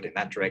electric field in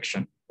that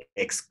direction,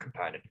 X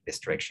component in this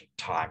direction,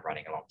 time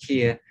running along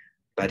here.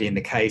 But in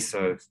the case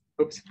of,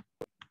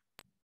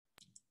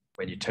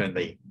 when you turn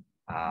the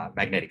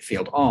magnetic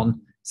field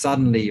on,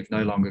 suddenly you've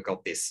no longer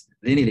got this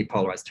linearly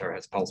polarized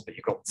terahertz pulse, but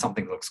you've got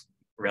something that looks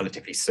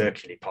relatively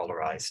circularly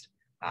polarized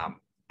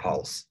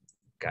pulse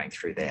going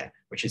through there,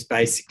 which is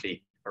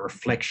basically a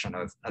reflection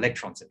of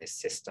electrons in this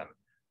system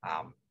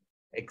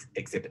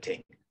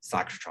exhibiting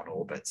cyclotron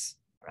orbits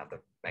around the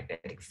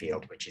magnetic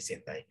field, which is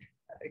in the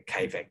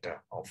K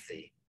vector of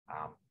the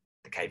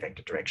K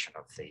vector direction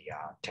of the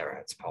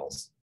terahertz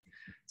pulse.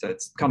 So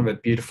it's kind of a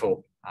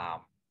beautiful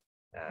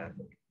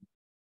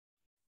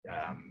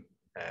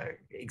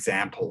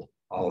example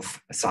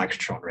of a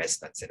cyclotron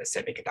resonance in a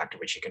semiconductor,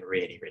 which you can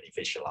really, really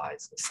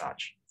visualize as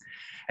such.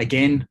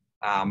 Again,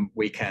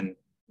 we can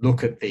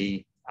look at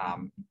the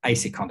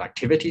AC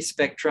conductivity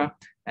spectra,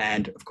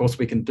 and of course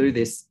we can do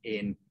this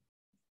in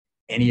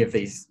any of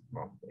these,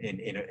 well,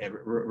 in a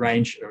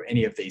range or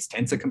any of these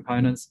tensor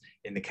components.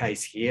 In the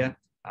case here,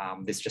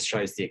 this just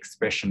shows the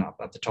expression up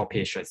at the top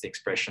here, shows the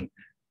expression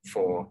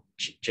for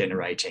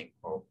generating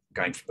or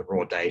going from the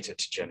raw data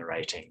to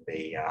generating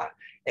the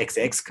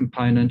XX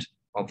component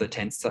of the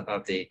tensor,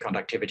 of the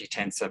conductivity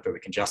tensor, but we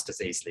can just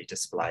as easily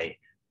display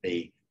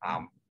the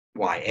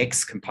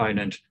YX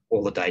component.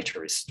 All the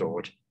data is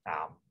stored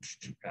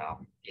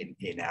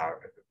in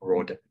our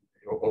raw data.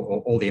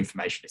 All the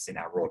information is in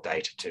our raw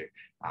data to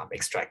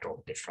extract all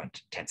the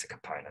different tensor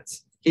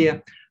components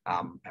here.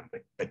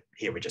 But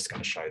here we're just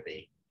going to show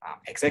the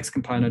XX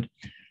component.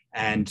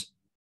 And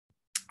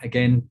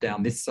again,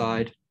 down this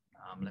side,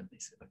 let me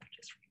see.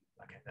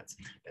 Okay, that's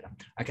better.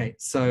 Okay,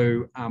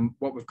 so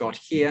what we've got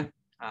here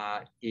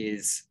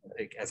is,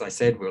 as I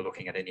said, we're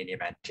looking at an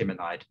indium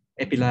antimonide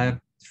epilayer,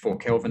 4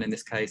 Kelvin in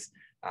this case.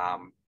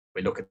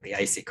 We look at the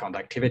AC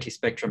conductivity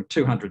spectrum,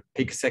 200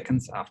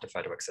 picoseconds after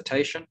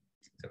photoexcitation.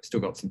 So we've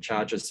still got some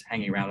charges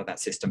hanging around in that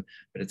system,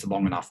 but it's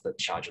long enough that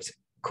charges are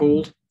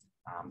cooled.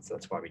 So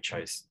that's why we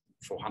chose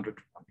 400.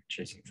 I'm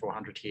choosing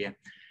 400 here.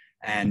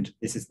 And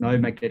this is no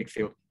magnetic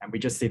field. And we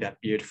just see that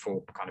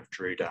beautiful kind of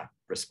Drude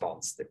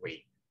response that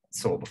we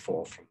saw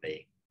before from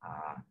the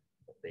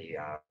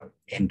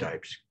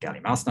N-doped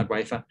gallium arsenide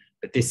wafer.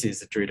 But this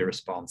is a Drude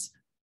response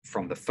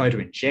from the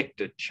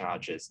photo-injected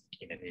charges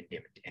in an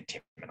indium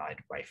antimonide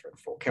wafer at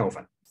 4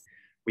 Kelvin.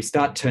 We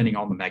start turning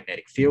on the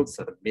magnetic field.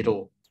 So the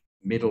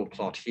middle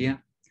plot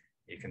here,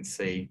 you can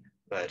see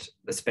that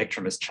the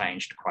spectrum has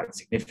changed quite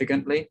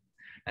significantly.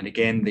 And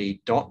again,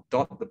 the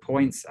the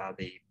points are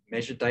the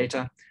measured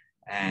data,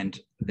 and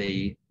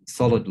the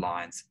solid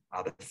lines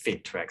are the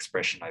fit to our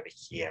expression over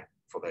here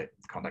for the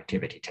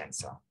conductivity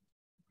tensor.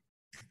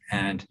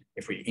 And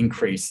if we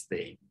increase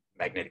the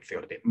magnetic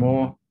field a bit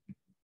more,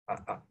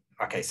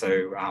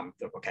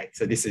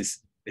 so this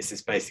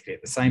is basically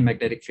the same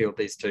magnetic field,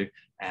 these two,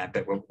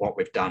 but what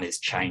we've done is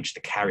change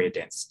the carrier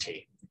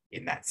density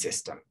in that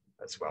system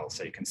as well.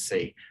 So you can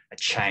see a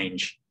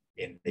change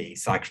in the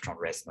cyclotron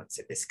resonance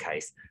in this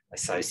case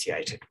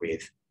associated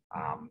with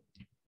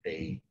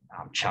the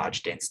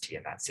charge density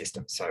in that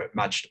system. So at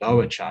much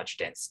lower charge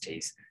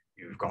densities,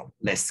 you've got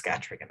less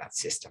scattering in that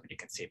system, and you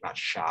can see much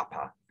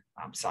sharper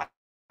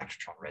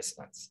cyclotron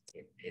resonance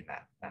in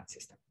that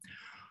system.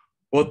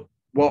 What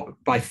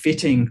by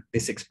fitting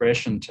this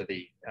expression to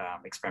the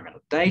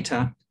experimental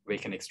data, we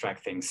can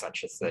extract things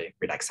such as the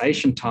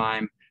relaxation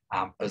time,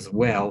 as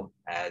well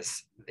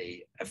as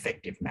the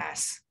effective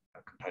mass, a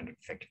component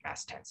effective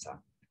mass tensor.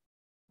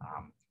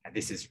 And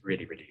this is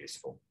really, really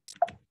useful.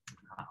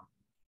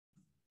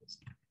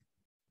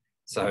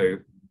 So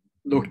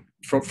look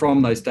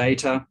from those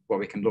data, what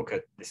we can look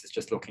at, this is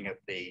just looking at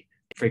the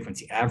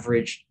frequency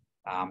average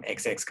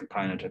XX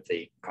component of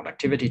the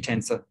conductivity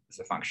tensor as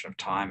a function of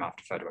time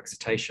after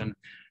photoexcitation.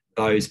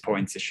 Those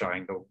points are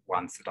showing the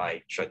ones that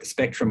I showed the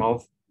spectrum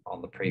of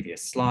on the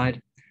previous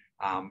slide.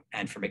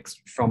 And from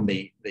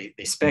the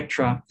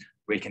spectra,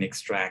 we can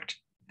extract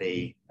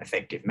the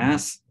effective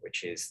mass,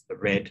 which is the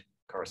red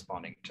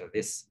corresponding to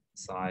this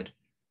side.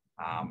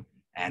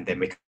 And then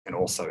we can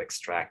also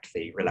extract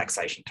the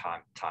relaxation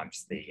time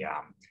times the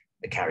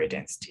carrier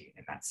density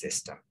in that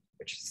system,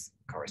 which is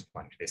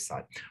corresponding to this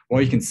side.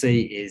 What you can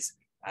see is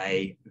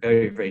a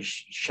very, very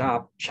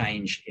sharp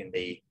change in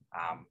the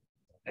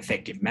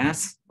effective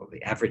mass, or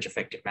the average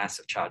effective mass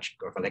of charge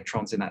of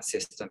electrons in that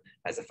system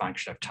as a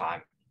function of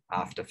time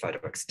after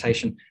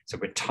photoexcitation. So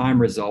we're time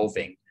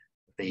resolving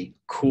the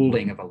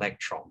cooling of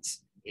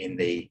electrons in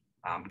the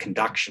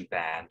conduction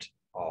band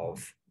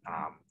of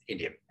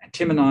indium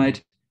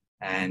antimonide,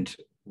 and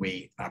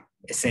we are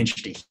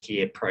essentially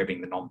here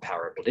probing the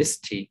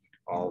non-parabolicidity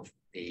of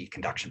the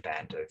conduction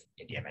band of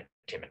indium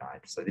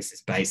antimonide. So this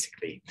is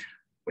basically,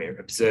 we're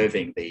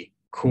observing the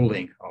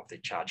cooling of the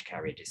charge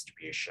carrier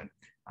distribution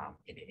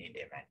in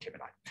indium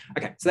antimonide.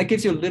 Okay, so that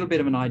gives you a little bit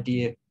of an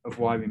idea of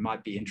why we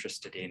might be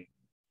interested in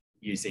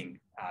using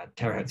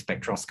terahertz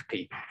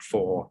spectroscopy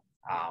for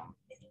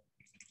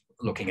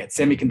looking at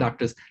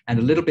semiconductors, and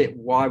a little bit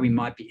why we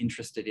might be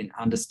interested in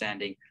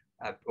understanding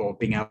or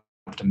being able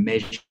to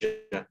measure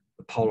the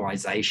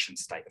polarization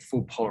state, the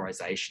full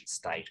polarization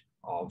state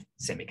of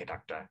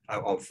semiconductor,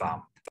 of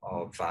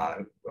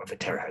a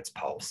terahertz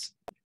pulse.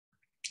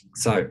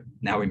 So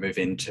now we move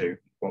into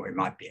what we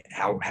might be,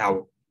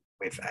 how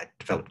we've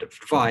developed a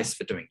device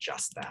for doing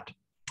just that.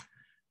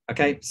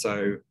 Okay,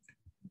 so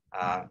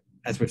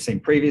as we've seen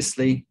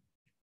previously,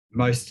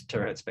 most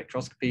terahertz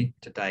spectroscopy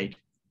to date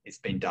has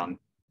been done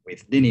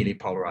with linearly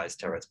polarized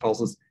terahertz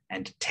pulses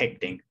and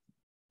detecting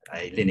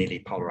a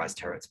linearly polarized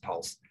terahertz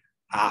pulse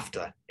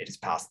after it has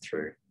passed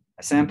through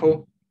a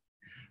sample.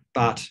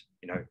 But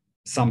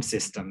some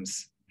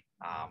systems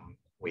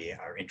we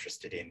are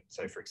interested in.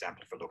 So for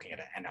example, if we're looking at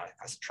an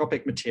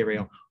anisotropic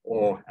material,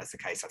 or as the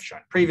case I've shown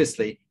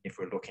previously, if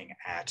we're looking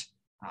at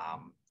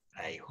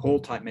a Hall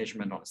type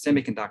measurement on a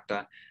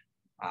semiconductor,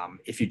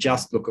 if you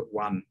just look at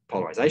one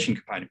polarization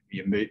component,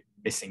 you're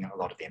missing a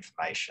lot of the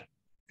information.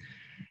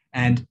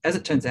 And as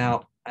it turns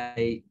out,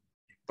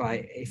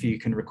 if you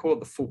can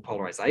record the full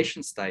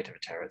polarization state of a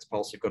terahertz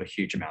pulse, you've got a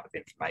huge amount of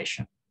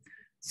information.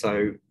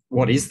 So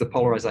what is the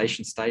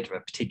polarization state of a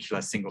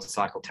particular single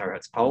cycle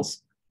terahertz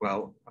pulse?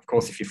 Well, of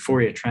course, if you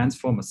Fourier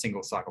transform a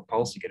single cycle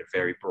pulse, you get a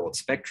very broad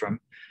spectrum.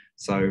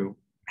 So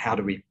how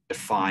do we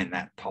define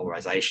that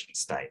polarization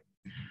state?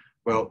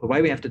 Well, the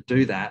way we have to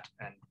do that,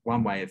 and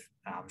one way of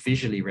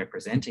visually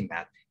representing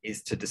that,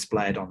 is to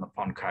display it on the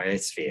Poincare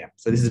sphere.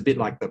 So this is a bit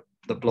like the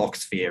block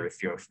sphere,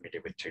 if you're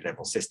familiar with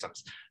two-level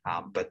systems,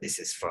 but this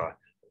is for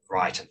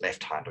right and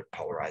left-handed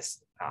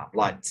polarized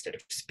light instead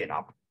of spin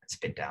up and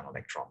spin down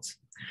electrons.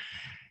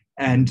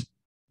 And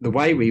the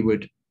way we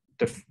would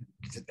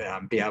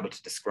be able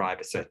to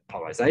describe a certain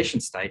polarization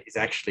state is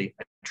actually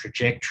a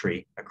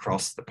trajectory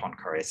across the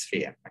Poincare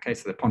sphere. Okay,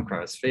 so the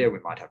Poincare sphere, we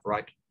might have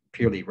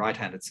purely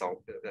right-handed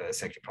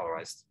sexually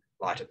polarized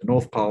light at the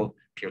North Pole,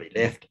 purely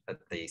left at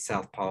the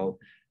South Pole,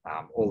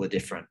 all the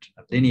different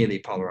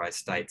linearly polarized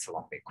states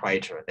along the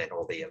equator, and then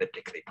all the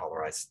elliptically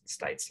polarized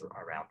states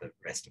around the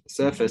rest of the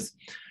surface.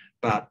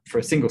 But for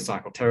a single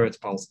cycle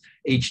terahertz pulse,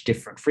 each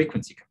different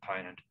frequency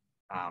component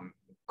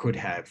could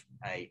have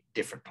a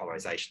different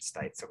polarization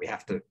state. So we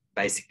have to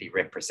basically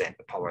represent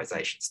the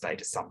polarization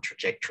state as some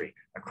trajectory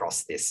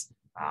across this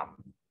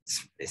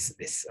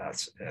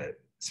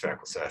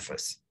spherical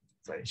surface.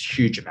 So it's a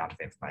huge amount of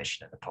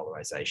information in the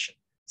polarization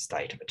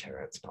state of a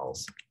terahertz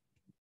pulse.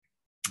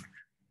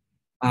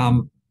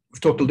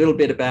 We've talked a little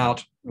bit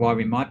about why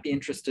we might be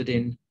interested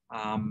in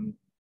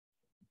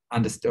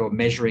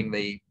measuring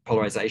the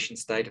polarization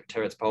state of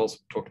terahertz pulse.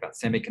 We've talked about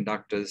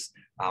semiconductors.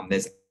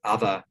 There's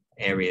other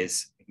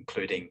areas,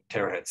 including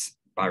terahertz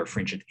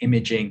birefringent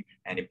imaging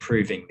and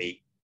improving the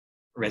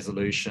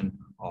resolution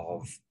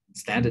of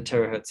standard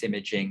terahertz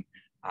imaging.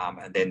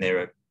 And then there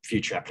are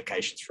future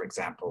applications, for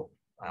example,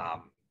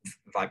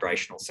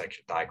 vibrational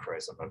section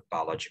dichroism of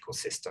biological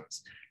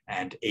systems,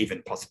 and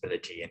even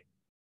possibility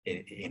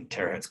in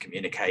terahertz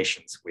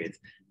communications with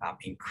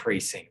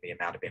increasing the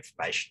amount of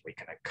information we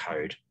can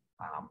encode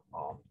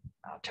on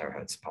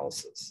terahertz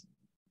pulses.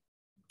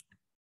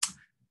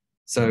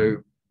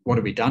 So what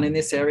have we done in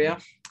this area?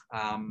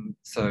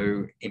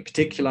 So in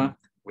particular,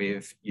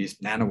 we've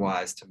used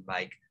nanowires to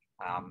make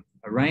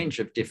a range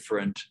of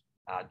different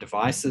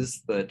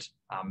devices that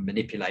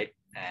manipulate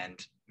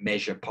and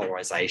measure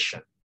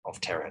polarization of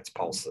terahertz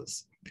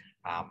pulses.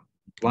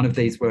 one of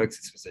these works.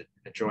 This was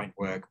a joint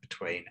work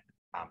between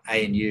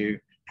ANU,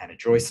 Hannah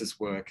Joyce's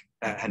work,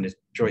 Hannah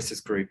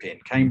Joyce's group in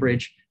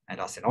Cambridge and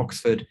us in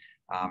Oxford,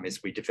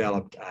 is we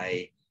developed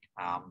a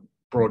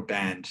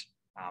broadband,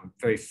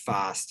 very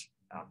fast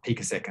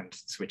picosecond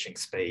switching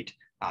speed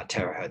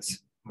terahertz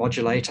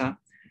modulator.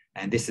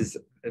 And this is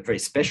a very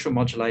special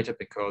modulator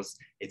because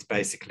it's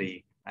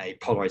basically a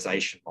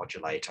polarization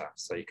modulator.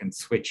 So you can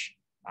switch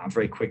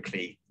very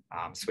quickly,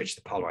 switch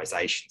the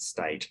polarization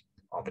state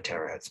of a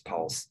terahertz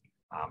pulse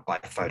by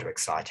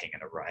photoexciting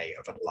an array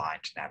of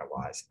aligned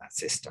nanowires in that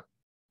system.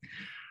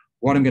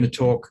 What I'm going to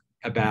talk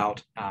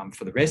about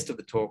for the rest of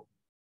the talk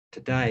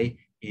today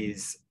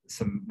is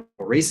some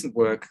more recent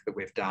work that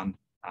we've done,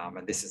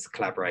 and this is a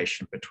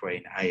collaboration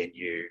between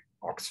ANU,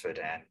 Oxford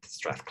and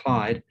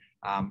Strathclyde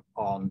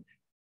on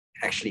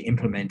actually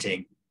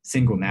implementing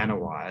single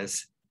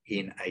nanowires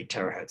in a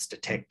terahertz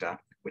detector,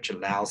 which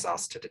allows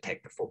us to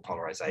detect the full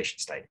polarization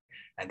state.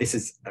 And this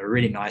is a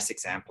really nice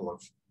example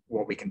of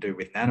what we can do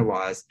with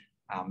nanowires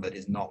that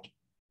has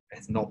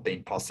not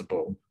been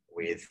possible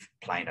with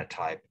planar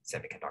type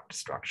semiconductor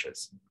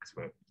structures, because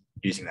we're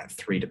using that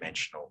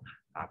three-dimensional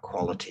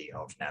quality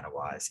of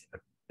nanowires in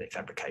the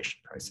fabrication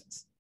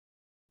process.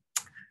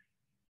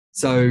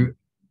 So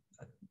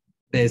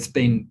there's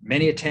been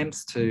many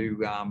attempts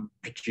to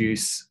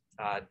produce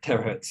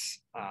terahertz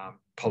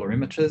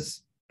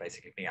polarimeters,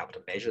 basically being able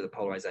to measure the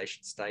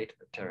polarization state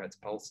of terahertz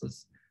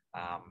pulses.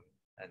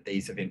 And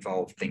these have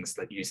involved things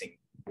like using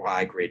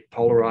wire grid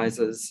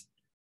polarizers.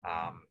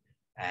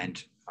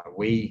 And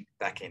we,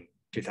 back in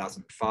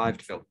 2005,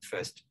 developed the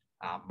first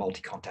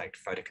multi-contact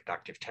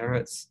photoconductive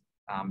terahertz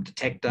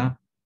detector.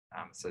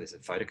 So there's a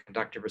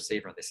photoconductive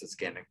receiver, and this is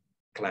again a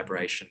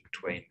collaboration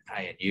between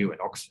ANU and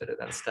Oxford at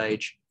that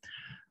stage.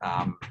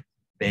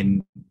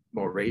 Then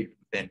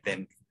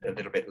a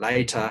little bit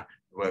later,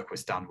 work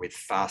was done with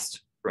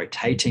fast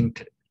rotating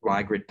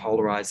wire grid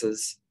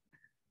polarizers.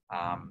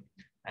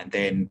 And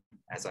then,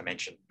 as I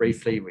mentioned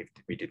briefly,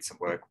 we did some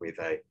work with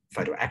a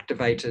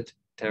photoactivated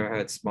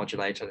terahertz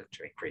modulator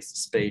to increase the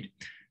speed.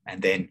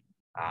 And then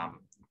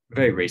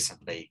very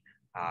recently,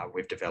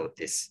 we've developed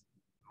this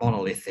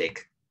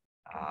monolithic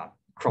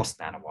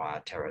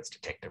cross-nanowire terahertz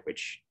detector,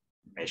 which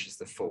measures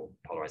the full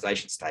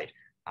polarization state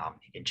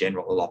in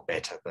general a lot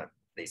better than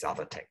these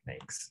other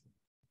techniques.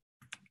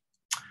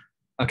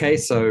 Okay,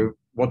 so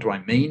what do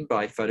I mean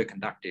by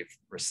photoconductive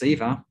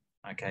receiver?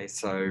 Okay,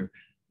 so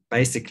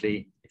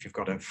basically, if you've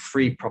got a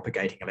free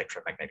propagating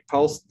electromagnetic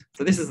pulse,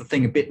 so this is the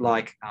thing a bit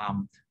like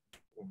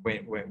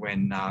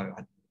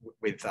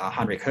with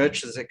Heinrich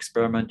Hertz's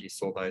experiment, you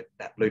saw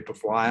that loop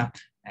of wire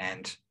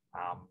and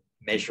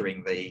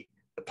measuring the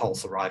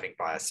pulse arriving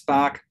by a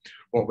spark.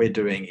 What we're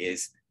doing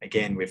is,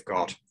 again, we've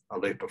got a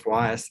loop of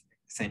wires.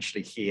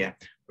 Essentially here,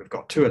 we've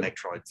got two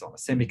electrodes on a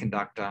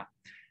semiconductor,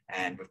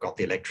 and we've got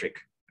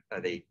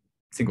the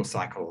single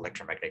cycle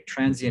electromagnetic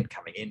transient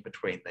coming in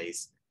between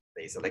these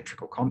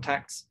electrical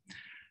contacts.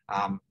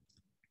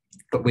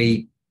 But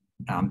we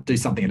do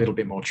something a little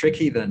bit more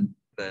tricky than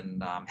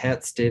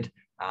Hertz did.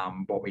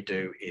 What we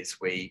do is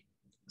we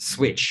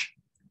switch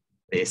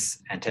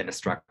this antenna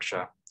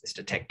structure, this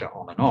detector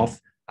on and off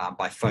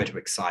by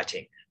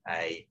photoexciting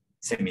a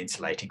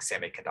semi-insulating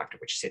semiconductor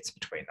which sits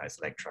between those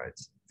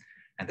electrodes.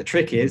 And the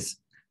trick is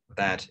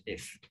that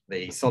if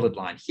the solid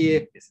line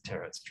here is a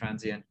terahertz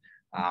transient,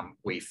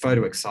 we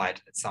photoexcite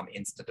at some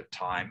instant of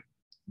time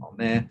on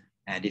there.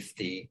 And if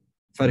the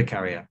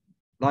photocarrier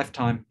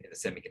lifetime in the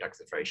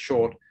semiconductor is very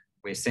short,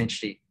 we're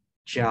essentially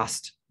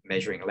just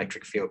measuring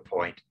electric field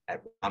point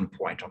at one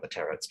point on the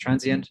terahertz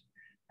transient.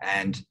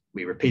 And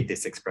we repeat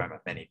this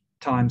experiment many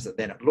times, and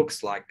then it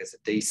looks like there's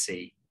a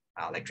DC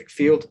electric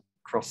field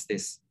across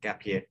this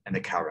gap here, and the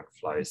current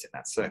flows in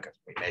that circuit.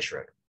 We measure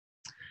it.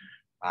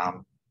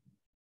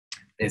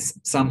 There's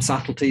some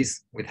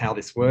subtleties with how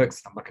this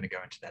works. I'm not going to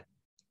go into that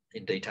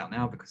in detail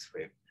now because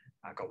we've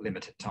got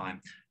limited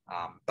time,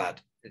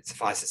 but it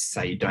suffices to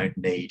say you don't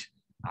need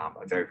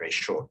a very, very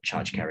short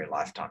charge carrier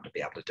lifetime to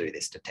be able to do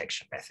this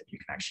detection method. You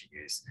can actually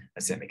use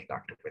a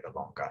semiconductor with a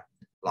longer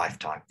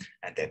lifetime.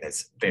 And then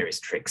there's various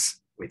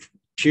tricks with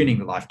tuning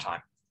the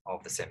lifetime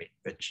of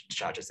the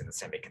charges in the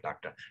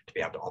semiconductor to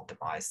be able to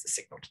optimize the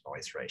signal to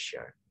noise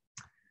ratio.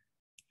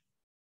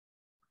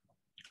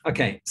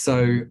 Okay,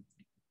 so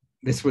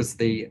this was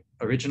the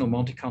original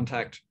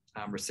multi-contact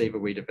receiver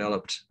we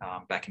developed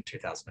back in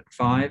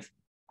 2005.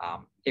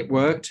 It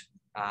worked,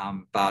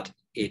 but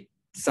it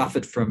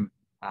suffered from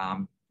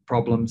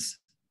problems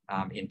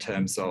in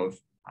terms of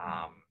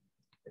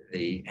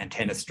the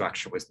antenna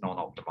structure was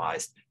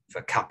non-optimized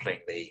for coupling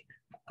the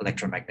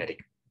electromagnetic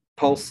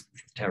pulse,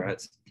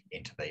 terahertz,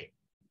 into the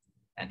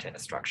antenna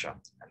structure.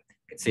 And you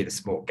can see the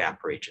small gap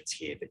regions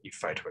here that you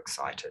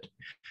photoexcited.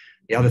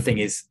 The other thing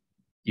is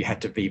you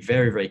had to be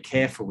very, very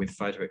careful with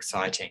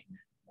photoexciting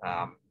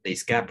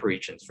these gap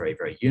regions very,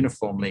 very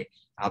uniformly.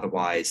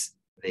 Otherwise,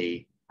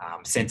 the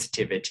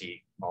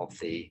sensitivity of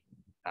the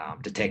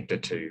detector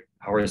to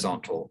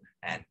horizontal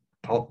and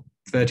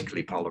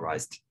vertically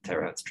polarized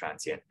terahertz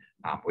transient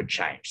would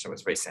change. So it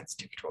was very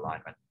sensitive to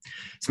alignment.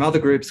 Some other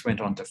groups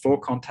went on to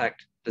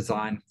four-contact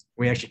design.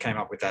 We actually came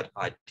up with that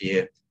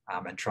idea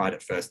and tried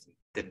it first and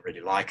didn't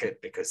really like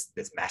it because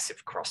there's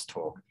massive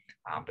crosstalk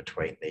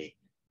between the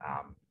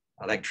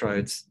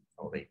electrodes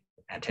or the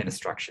antenna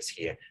structures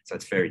here. So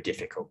it's very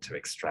difficult to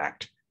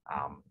extract,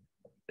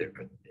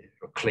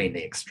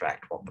 cleanly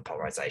extract what the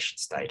polarization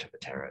state of the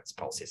terahertz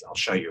pulse is. I'll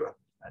show you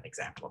an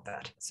example of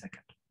that in a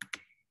second.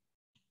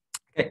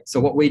 Okay, so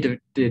what we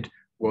did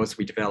was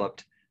we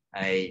developed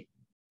a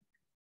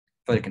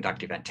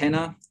photoconductive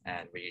antenna,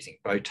 and we're using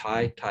bow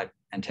tie type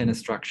antenna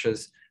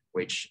structures,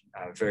 which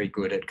are very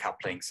good at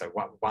coupling. So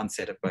one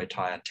set of bow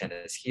tie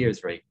antennas here is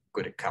very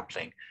good at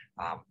coupling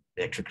the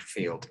electric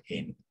field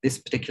in this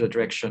particular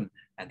direction,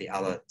 and the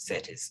other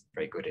set is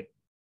very good at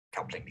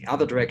coupling the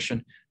other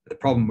direction. But the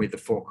problem with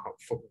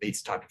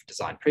these type of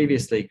design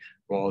previously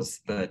was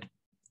that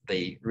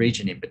the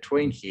region in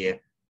between here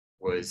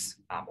was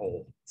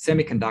all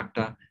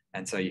semiconductor,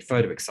 and so you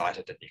photo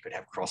excited and you could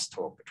have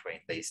crosstalk between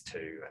these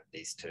two and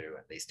these two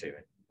and these two.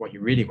 And what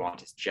you really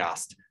want is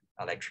just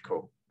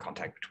electrical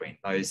contact between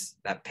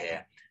that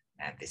pair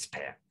and this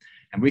pair.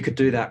 And we could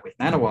do that with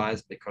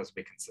nanowires because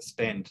we can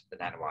suspend the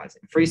nanowires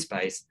in free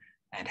space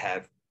and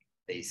have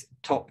these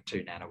top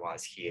two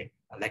nanowires here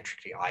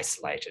electrically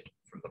isolated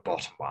from the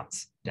bottom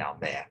ones down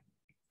there.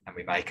 And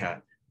we make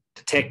a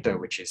detector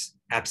which is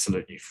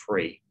absolutely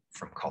free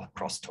from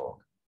crosstalk.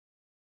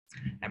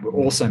 And we're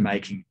also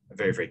making a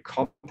very, very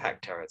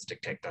compact terahertz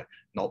detector,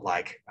 not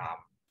like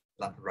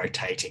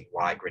rotating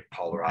wire grid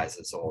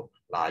polarizers or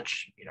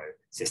large,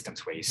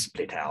 systems where you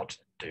split out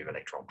and do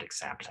electro-optic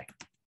sampling.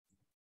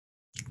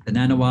 The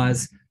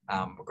nanowires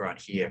were grown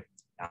here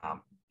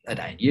at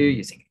ANU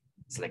using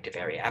selective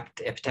area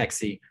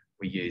epitaxy.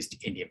 We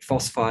used indium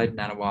phosphide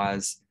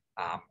nanowires,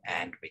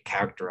 and we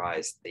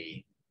characterized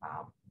the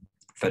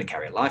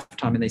photocarrier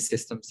lifetime in these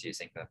systems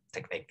using the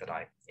technique that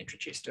I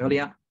introduced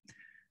earlier.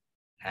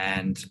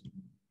 And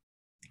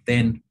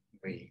then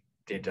we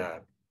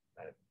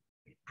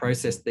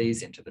processed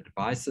these into the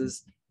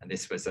devices. And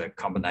this was a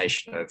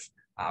combination of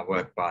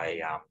work by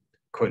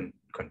Kun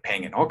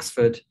Peng in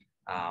Oxford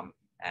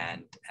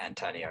and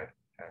Antonio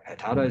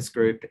Hurtado's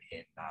group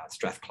in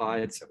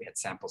Strathclyde. So we had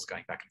samples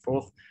going back and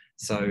forth.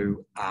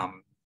 So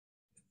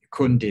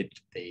Kun did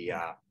the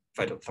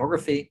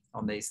photolithography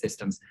on these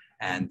systems,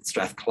 and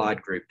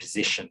Strathclyde group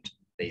positioned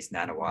these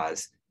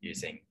nanowires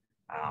using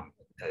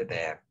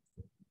their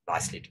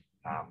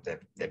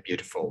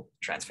beautiful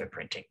transfer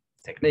printing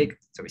technique.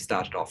 So we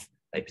started off,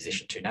 they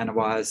positioned two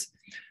nanowires.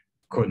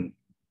 Kun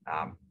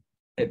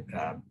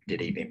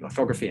did e-beam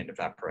lithography and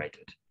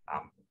evaporated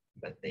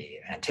the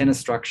antenna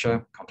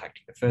structure,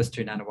 contacting the first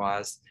two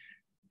nanowires.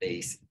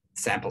 These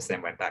samples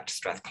then went back to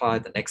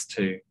Strathclyde. The next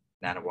two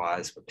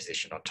nanowires were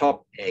positioned on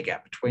top, air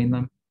gap between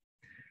them.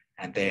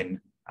 And then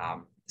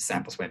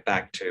samples went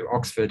back to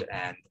Oxford,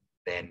 and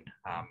then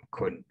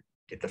Kun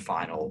did the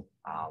final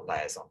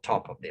layers on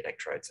top of the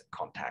electrodes and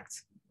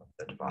contacts of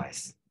the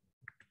device.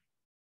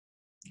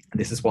 And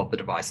this is what the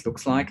device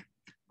looks like.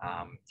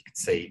 You can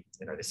see,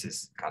 this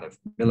is kind of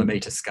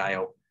millimeter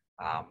scale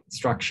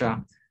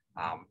structure.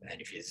 And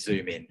if you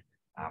zoom in,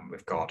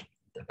 we've got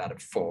about a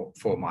 4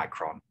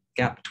 micron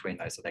gap between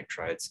those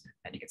electrodes.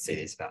 And you can see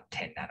there's about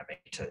 10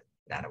 nanometer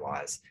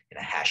nanowires in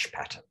a hash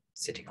pattern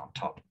sitting on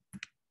top.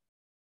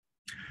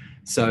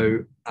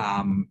 So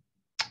how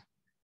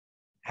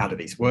do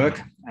these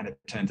work? And it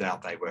turns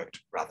out they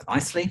worked rather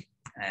nicely.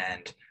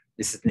 And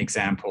this is an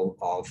example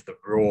of the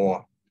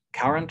raw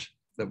current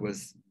that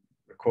was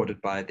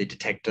recorded by the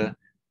detector.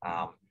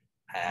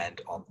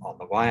 And on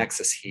the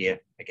y-axis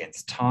here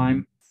against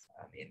time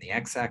in the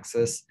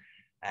x-axis.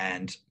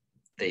 And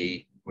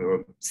we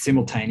were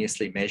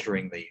simultaneously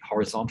measuring the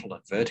horizontal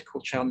and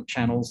vertical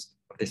channels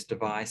of this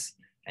device.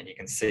 And you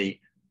can see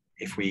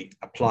if we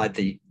applied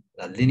the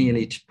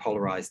linearly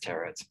polarized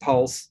terahertz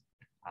pulse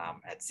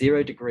at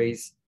 0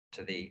 degrees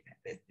to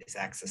this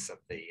axis of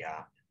the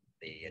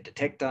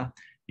detector,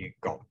 you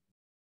got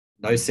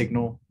no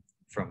signal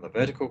from the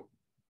vertical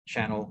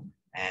channel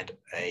and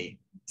a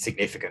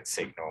significant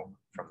signal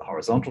from the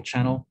horizontal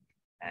channel.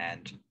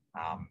 And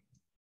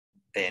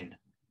then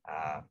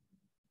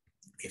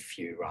if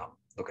you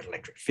look at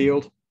electric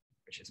field,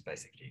 which is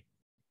basically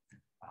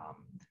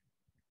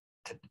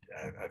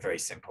a very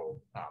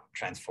simple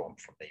transform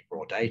from the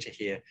raw data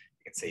here,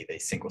 you can see the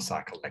single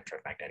cycle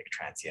electromagnetic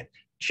transient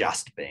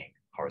just being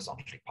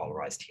horizontally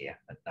polarized here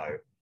and no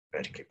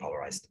vertically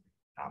polarized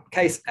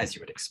case, as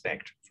you would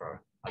expect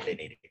for a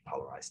linearly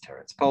polarized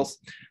terahertz pulse.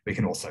 We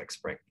can also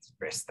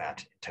express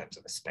that in terms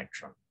of a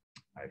spectrum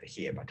over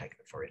here by taking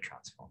the Fourier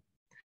transform.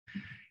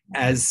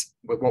 As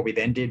what we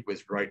then did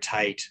was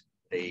rotate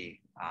the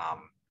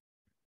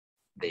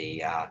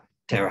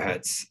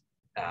terahertz,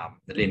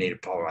 the linearly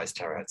polarized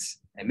terahertz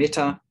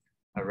emitter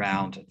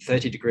around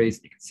 30 degrees.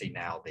 You can see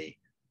now the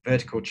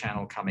vertical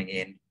channel coming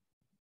in,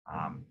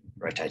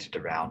 rotated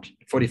around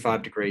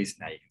 45 degrees.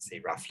 Now you can see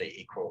roughly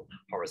equal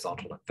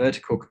horizontal and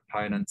vertical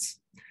components,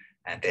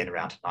 and then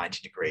around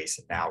 90 degrees.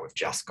 And now we've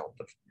just got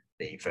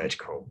the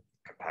vertical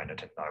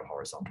component and no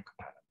horizontal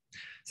component.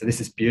 So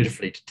this is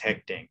beautifully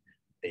detecting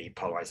the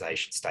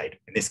polarization state,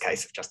 in this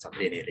case of just a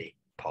linearly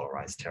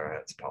polarized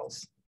terahertz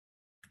pulse.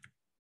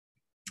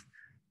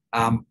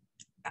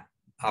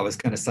 I was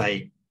going to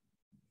say,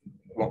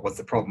 what was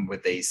the problem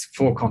with these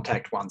 4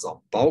 contact ones on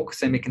bulk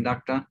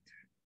semiconductor?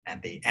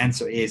 And the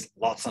answer is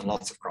lots and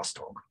lots of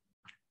crosstalk.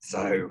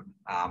 So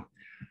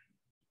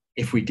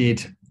if we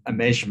did a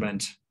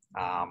measurement,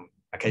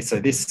 okay, so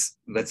this,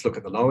 let's look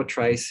at the lower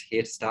trace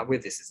here to start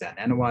with. This is our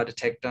nanowire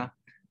detector,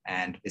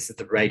 and this is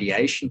the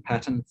radiation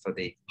pattern for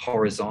the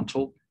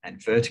horizontal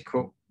and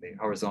vertical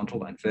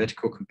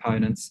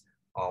components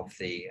of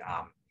the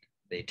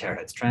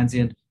terahertz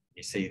transient.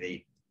 You see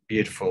the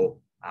beautiful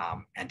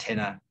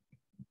antenna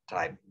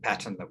type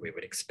pattern that we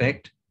would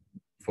expect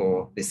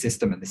for this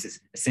system, and this is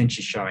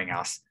essentially showing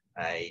us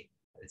a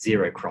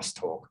 0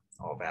 crosstalk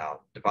of our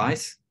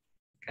device.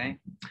 Okay,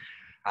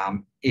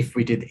 if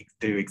we did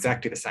do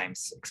exactly the same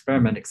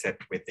experiment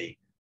except with the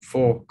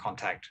 4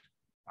 contact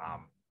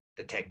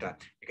detector,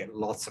 you get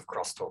lots of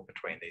crosstalk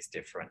between these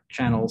different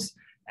channels,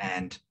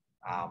 and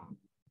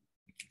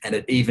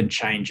it even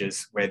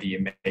changes whether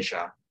you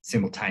measure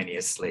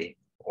simultaneously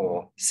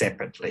or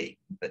separately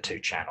the 2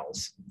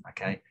 channels.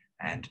 Okay,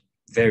 and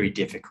very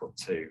difficult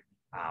to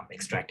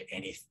extract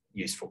any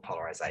useful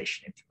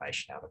polarization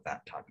information out of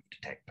that type of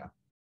detector.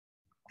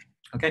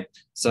 Okay,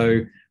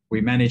 so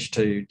we managed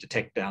to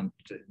detect down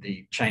to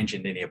the change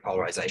in linear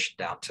polarization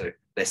down to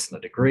less than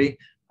a degree,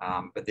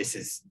 but this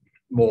is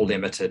more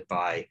limited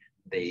by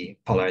the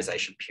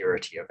polarization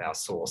purity of our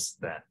source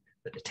than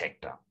the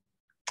detector.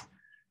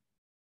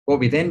 What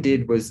we then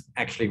did was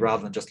actually,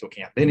 rather than just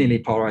looking at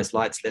linearly polarized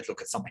lights, let's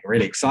look at something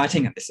really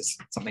exciting, and this is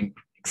something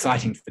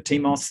exciting for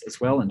TMOS as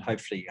well, and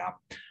hopefully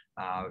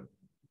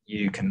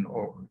you can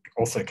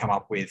also come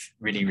up with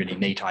really, really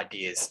neat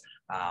ideas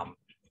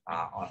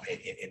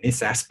in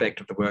this aspect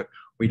of the work.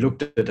 We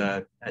looked at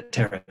a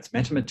terahertz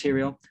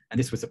metamaterial, and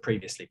this was a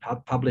previously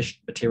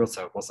published material,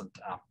 so it wasn't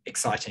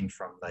exciting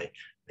from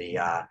the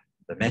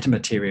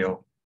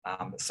metamaterial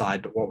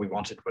side, but what we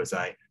wanted was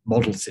a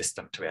model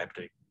system to be able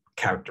to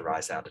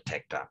characterize our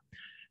detector.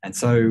 And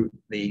so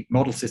the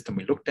model system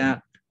we looked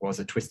at was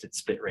a twisted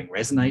split ring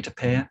resonator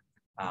pair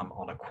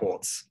on a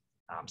quartz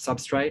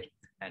substrate,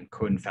 and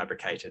Kuhn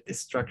fabricated this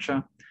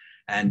structure.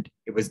 And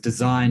it was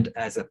designed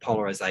as a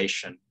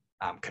polarization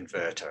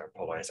converter, a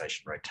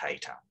polarization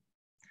rotator.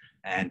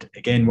 And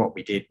again, what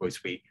we did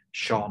was we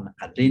shone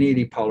a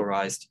linearly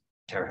polarized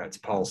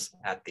terahertz pulse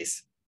at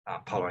this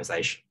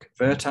polarization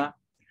converter,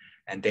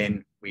 and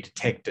then we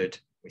detected,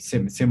 we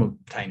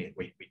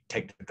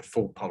detected the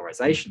full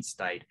polarization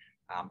state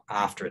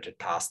after it had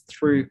passed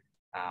through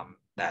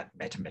that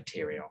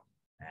metamaterial.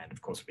 And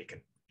of course, we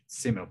can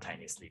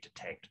simultaneously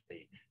detect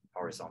the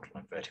horizontal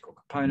and vertical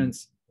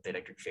components of the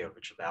electric field,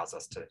 which allows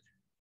us to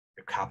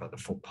recover the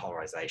full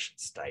polarization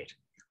state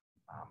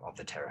of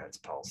the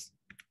terahertz pulse.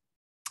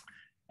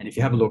 And if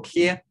you have a look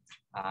here,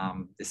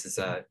 this is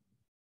a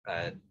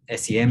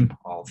SEM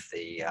of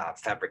the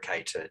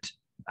fabricated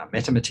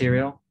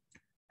metamaterial,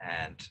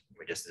 and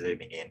we're just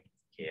zooming in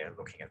here,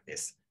 looking at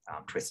this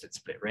twisted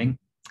split ring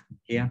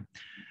here.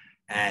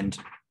 And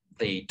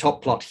the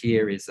top plot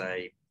here is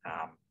a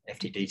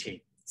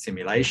FTDT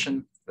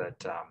simulation that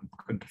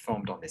Kuhn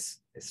performed on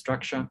this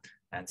structure.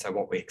 And so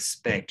what we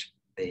expect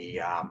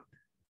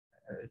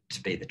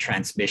to be the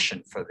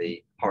transmission for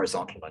the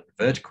horizontal and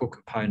vertical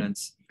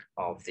components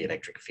of the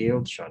electric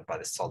field, shown by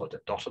the solid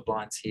and dotted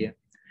lines here.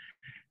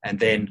 And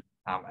then,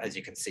 as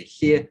you can see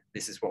here,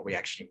 this is what we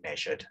actually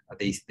measured.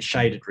 The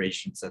shaded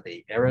regions are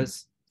the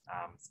errors,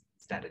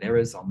 standard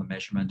errors on the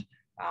measurement,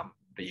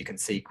 but you can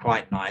see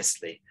quite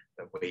nicely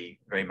that we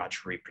very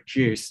much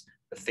reproduce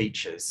the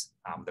features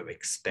that we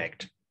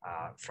expect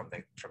from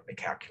the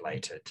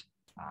calculated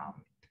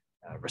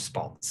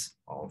response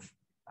of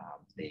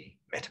the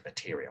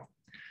metamaterial.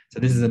 So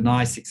this is a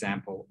nice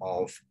example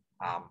of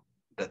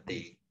that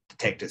the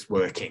detector's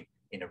working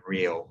in a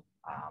real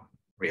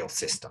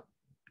system.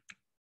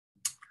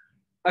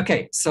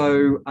 Okay,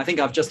 so I think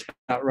I've just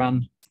about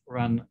run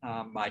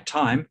my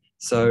time.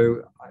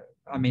 So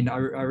I mean, I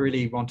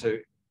really want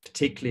to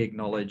particularly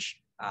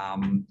acknowledge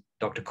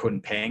Dr. Kun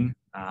Peng,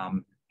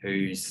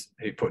 who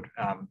put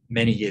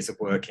many years of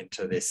work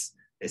into this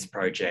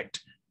project,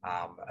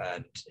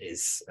 and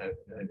it's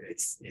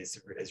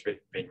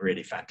been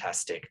really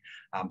fantastic.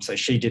 So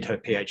she did her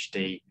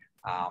PhD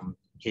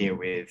here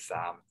with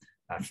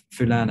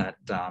Fulan at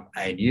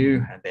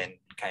ANU, and then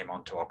came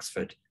on to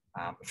Oxford.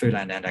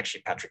 Fulan and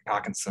actually Patrick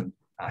Parkinson,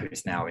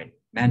 who's now in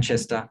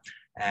Manchester,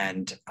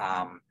 and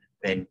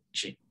then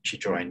she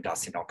joined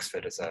us in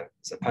Oxford as a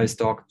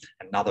postdoc.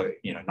 Another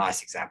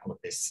nice example of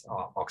this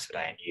Oxford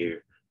ANU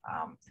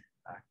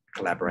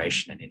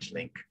collaboration and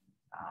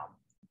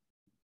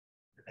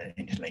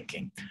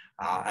interlinking.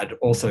 I'd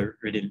also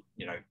really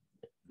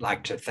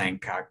like to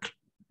thank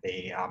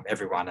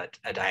everyone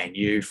at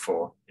ANU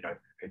for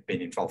who've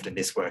been involved in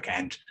this work,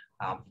 and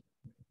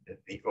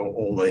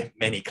all the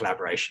many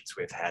collaborations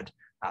we've had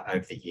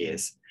over the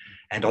years.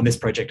 And on this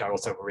project, I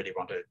also really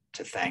wanted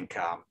to thank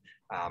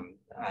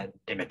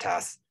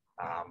Dimitas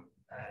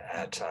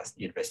at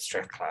University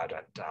of Strathclyde,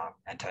 and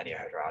Antonio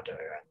Gerardo,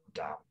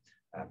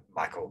 and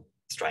Michael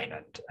Strain,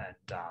 and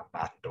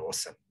Martin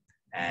Dawson.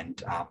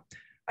 And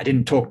I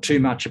didn't talk too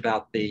much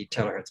about the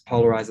terahertz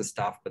polarizer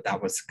stuff, but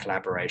that was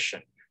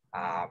collaboration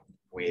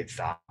with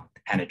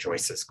Hannah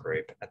Joyce's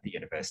group at the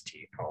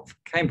University of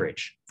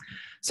Cambridge.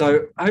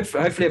 So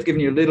hopefully I've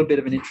given you a little bit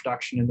of an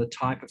introduction in the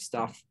type of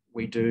stuff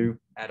we do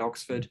at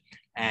Oxford,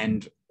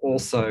 and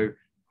also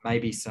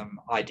maybe some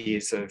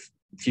ideas of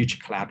future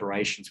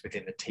collaborations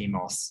within the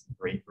TMOS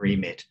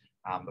remit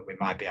that we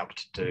might be able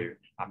to do.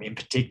 In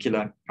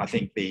particular, I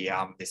think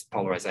this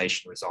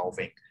polarization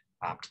resolving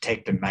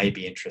detector may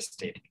be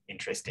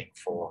interesting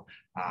for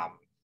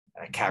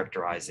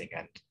characterizing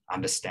and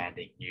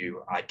understanding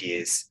new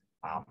ideas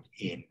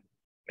in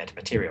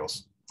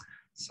metamaterials.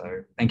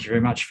 So thank you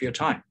very much for your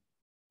time.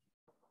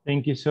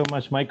 Thank you so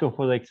much, Michael,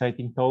 for the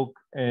exciting talk.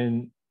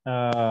 And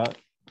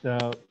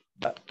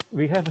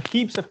we have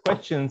heaps of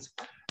questions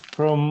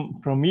from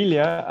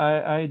Ilya.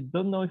 I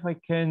don't know if I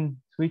can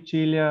switch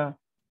Ilya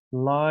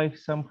live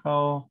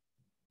somehow.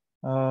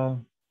 I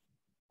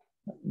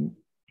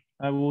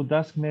would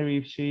ask Mary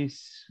if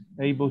she's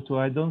able to.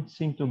 I don't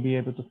seem to be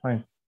able to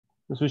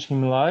switch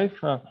him live.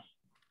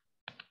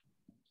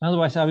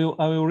 Otherwise, I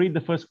will read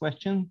the first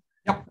question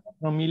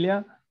from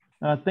Ilya.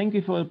 Thank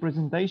you for the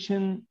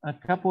presentation. A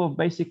couple of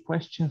basic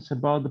questions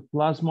about the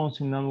plasmons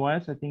in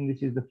nanowires. I think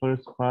this is the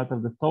first part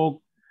of the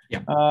talk.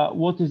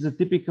 What is the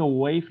typical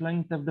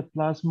wavelength of the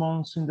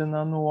plasmons in the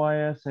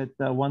nanowires at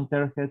 1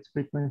 terahertz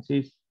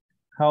frequencies?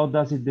 How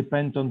does it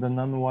depend on the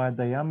nanowire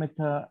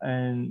diameter?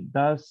 And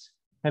does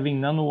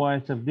having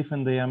nanowires of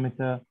different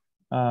diameter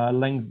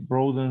length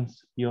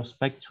broadens your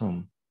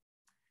spectrum?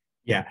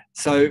 Yeah,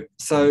 so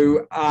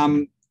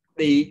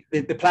the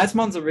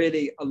plasmons are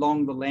really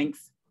along the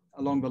length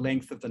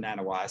of the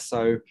nanowire.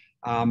 So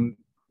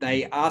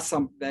they are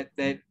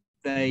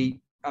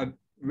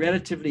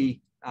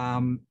relatively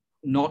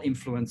not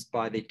influenced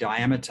by the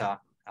diameter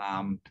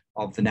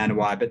of the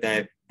nanowire, but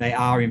they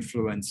are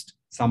influenced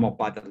somewhat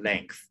by the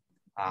length.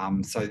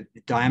 So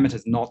the diameter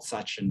is not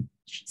such an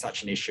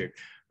issue.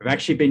 We've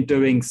actually been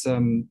doing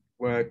some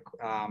work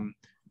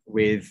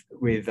with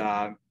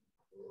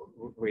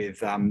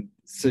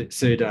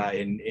Sudha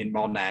in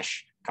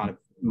Monash, kind of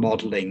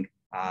modeling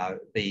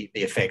the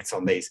effects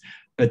on these.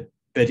 But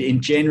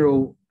in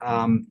general,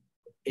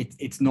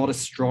 it's not a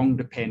strong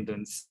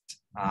dependence.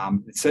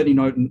 It's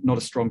certainly not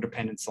a strong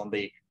dependence on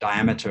the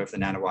diameter of the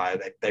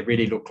nanowire. They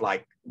really look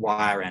like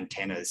wire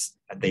antennas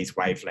at these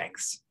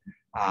wavelengths.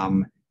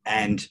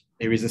 And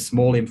there is a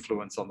small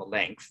influence on the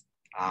length,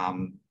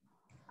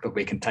 but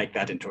we can take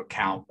that into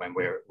account when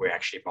we're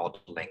actually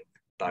modeling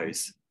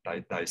those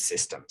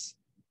systems.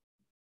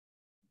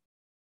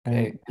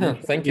 Okay.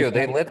 Thank you.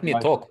 They let me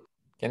talk.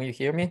 Can you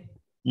hear me?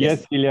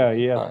 Yes, Ilya.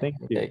 Yeah, thank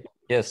you. Okay.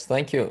 Yes,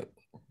 thank you,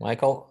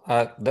 Michael.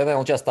 Then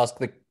I'll just ask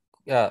the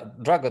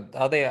Drago,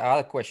 are there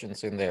other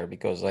questions in there?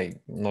 Because I'm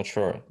not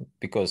sure.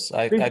 Because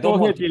I don't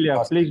want to.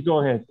 Ilya, please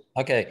go ahead.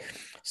 Okay.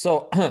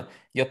 So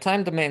your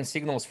time domain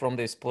signals from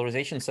this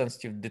polarization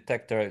sensitive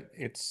detector,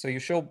 so you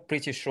show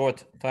pretty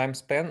short time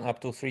span,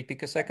 up to 3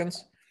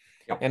 picoseconds.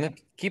 Yep. And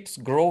it keeps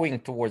growing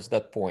towards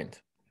that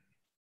point.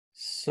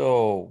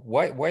 So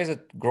why is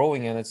it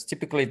growing? And it's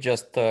typically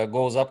just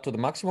goes up to the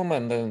maximum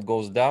and then it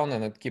goes down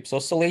and it keeps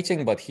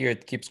oscillating, but here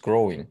it keeps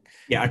growing.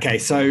 Yeah. Okay.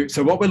 So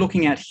what we're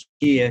looking at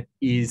here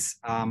is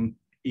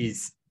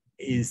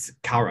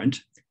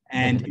current,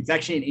 and it's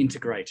actually an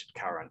integrated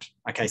current.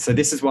 Okay. So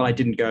this is what I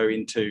didn't go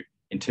into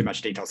in too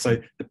much detail. So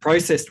the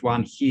processed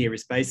one here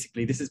is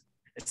basically, this is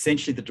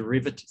essentially the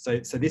derivative.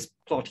 So this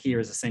plot here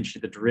is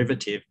essentially the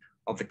derivative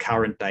of the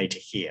current data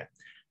here.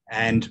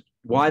 And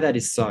why that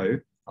is so,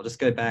 I'll just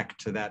go back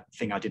to that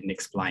thing I didn't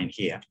explain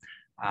here.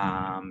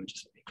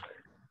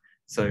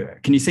 So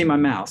can you see my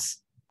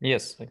mouse?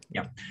 Yes.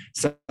 Yeah.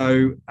 So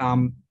the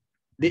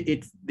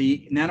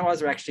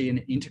nanowires are actually an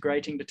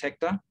integrating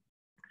detector.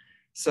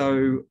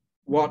 So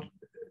what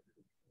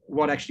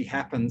actually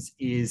happens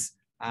is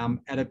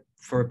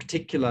for a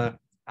particular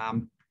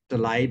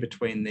delay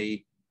between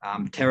the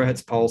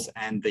terahertz pulse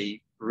and the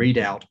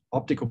readout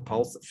optical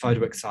pulse that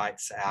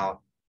photoexcites our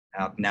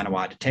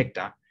nanowire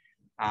detector,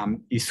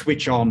 you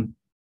switch on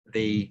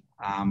the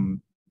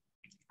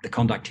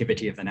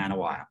conductivity of the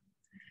nanowire,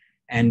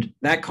 and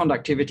that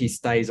conductivity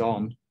stays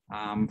on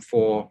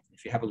for,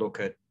 if you have a look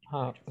at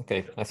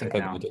okay, I think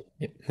I would.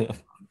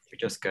 If we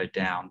just go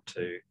down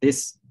to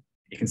this,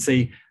 you can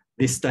see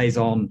this stays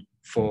on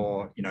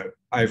for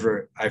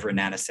over a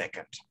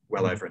nanosecond,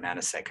 well over a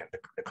nanosecond.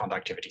 The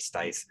conductivity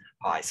stays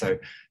high. So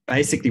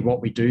basically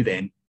what we do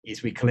then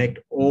is we collect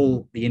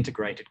all the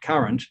integrated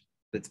current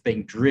that's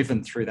being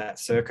driven through that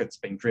circuit. It's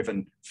being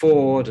driven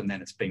forward and then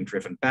it's being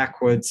driven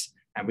backwards,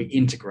 and we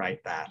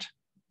integrate that.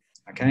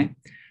 Okay,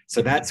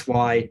 so that's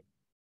why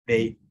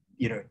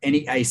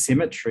any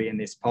asymmetry in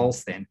this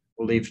pulse then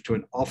will lead to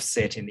an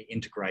offset in the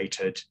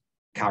integrated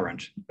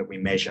current that we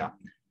measure.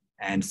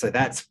 And so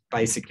that's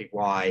basically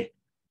why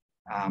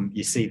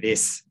you see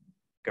this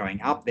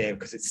going up there,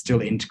 because it's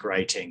still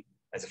integrating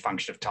as a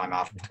function of time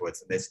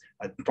afterwards. And there's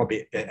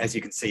probably, as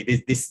you can see,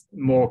 this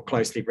more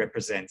closely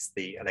represents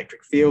the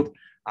electric field.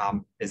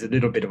 There's a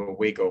little bit of a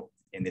wiggle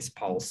in this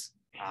pulse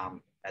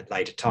at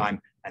later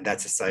time, and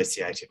that's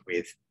associated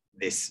with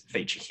this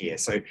feature here.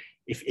 So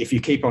if you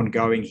keep on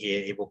going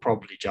here, it will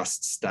probably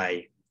just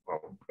stay,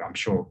 well, I'm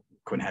sure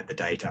couldn't have the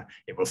data,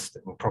 it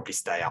will probably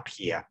stay up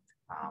here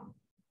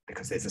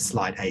because there's a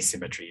slight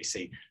asymmetry. You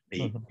see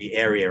the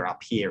area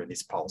up here in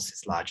this pulse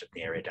is larger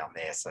than the area down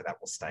there, so that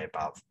will stay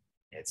above.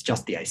 It's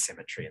just the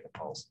asymmetry in the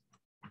pulse.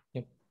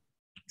 Yep.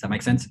 Does that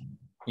make sense?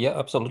 Yeah,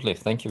 absolutely.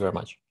 Thank you very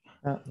much.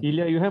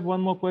 Ilya, you have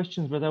one more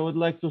question, but I would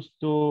like to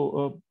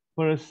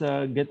first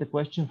get a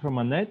question from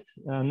Annette.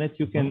 Annette,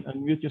 you can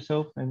unmute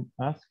yourself and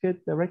ask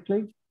it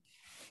directly.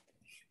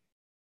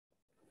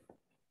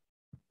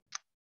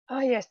 Oh,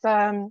 yes.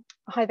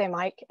 Hi there,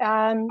 Mike.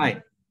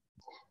 Hi.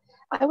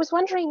 I was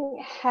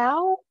wondering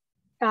how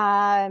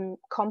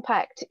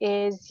compact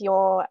is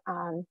your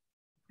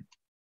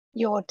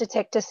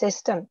detector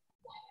system?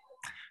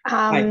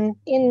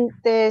 In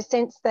the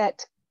sense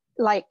that,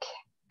 like,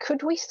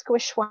 could we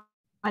squish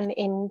one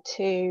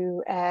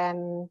into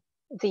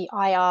the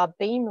IR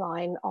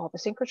beamline of a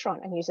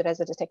synchrotron and use it as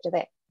a detector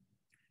there?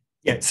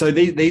 Yeah, so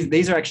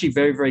these are actually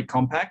very, very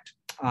compact.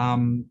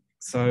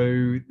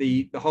 So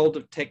the whole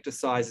detector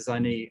size is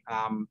only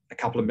a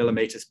couple of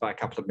millimeters by a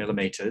couple of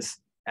millimeters,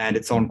 and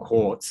it's on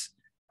quartz.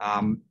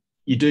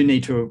 You do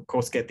need to, of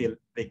course, get the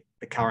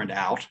current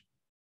out.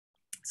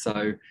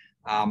 So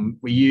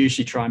we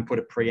usually try and put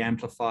a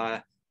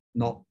preamplifier.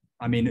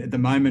 I mean, at the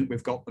moment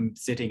we've got them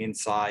sitting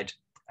inside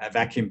a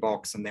vacuum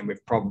box, and then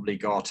we've probably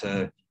got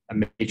a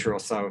meter or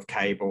so of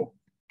cable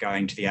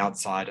going to the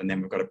outside, and then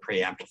we've got a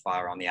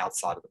preamplifier on the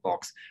outside of the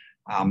box.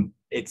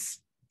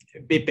 It's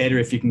a bit better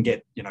if you can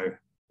get, you know,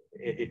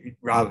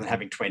 rather than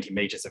having 20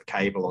 meters of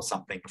cable or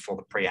something before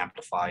the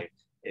preamplifier,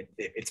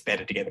 it's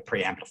better to get the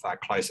preamplifier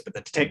closer. But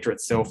the detector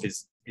itself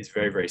is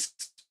very, very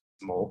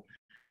small.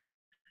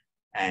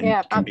 And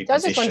yeah, I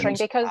was just wondering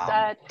because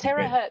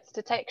terahertz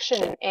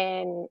detection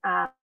in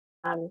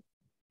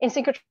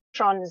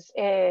synchrotrons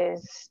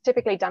is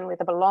typically done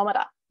with a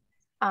bolometer.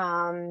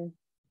 But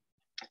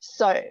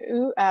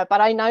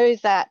I know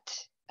that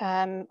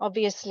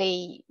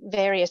obviously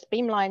various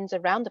beamlines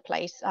around the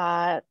place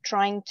are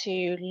trying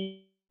to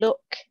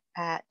look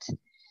at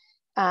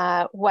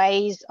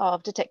ways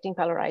of detecting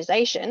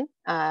polarization,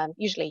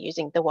 usually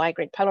using the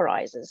Y-grid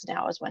polarizers.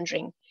 Now I was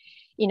wondering,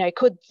 you know,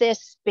 could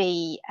this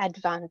be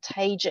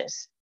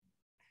advantageous?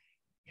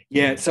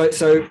 Yeah, so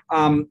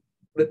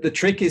the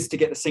trick is to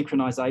get the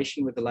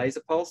synchronization with the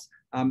laser pulse.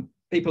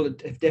 People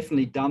have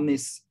definitely done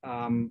this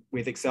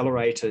with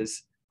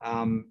accelerators,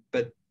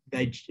 but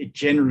it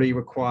generally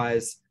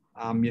requires,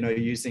 you know,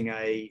 using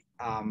a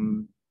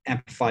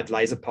amplified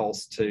laser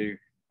pulse to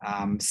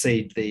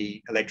seed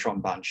the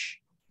electron bunch,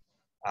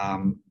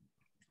 and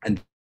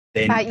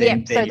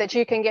then so that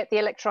you can get the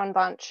electron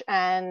bunch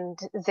and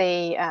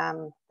the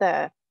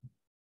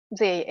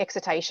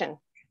excitation.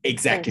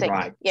 Exactly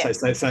right. Yeah.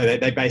 So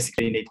they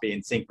basically need to be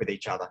in sync with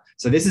each other.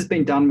 So this has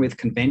been done with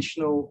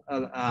conventional,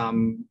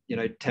 you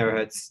know,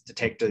 terahertz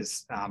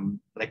detectors,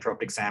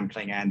 electro-optic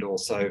sampling, and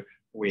also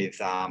with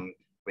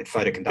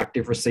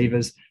photoconductive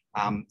receivers.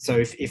 So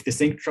if the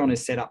synchrotron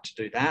is set up to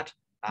do that,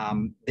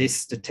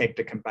 this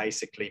detector can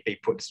basically be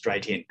put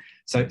straight in.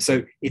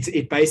 So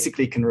it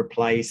basically can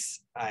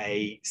replace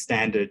a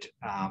standard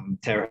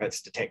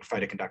terahertz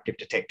photoconductive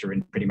detector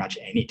in pretty much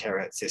any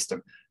terahertz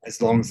system, as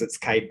long as it's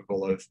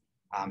capable of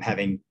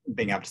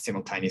being able to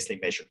simultaneously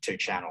measure two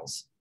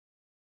channels.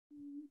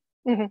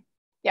 Mm-hmm.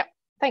 Yeah,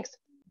 thanks.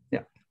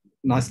 Yeah,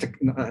 nice to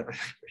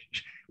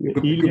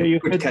Ilya, you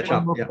had catch one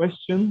up. more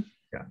question.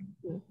 Yeah.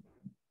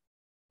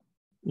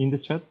 In the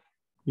chat.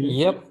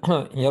 Yep.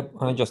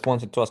 I just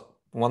wanted to ask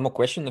one more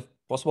question, if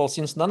possible.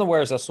 Since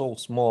nanowires are so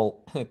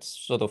small, it's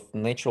sort of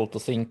natural to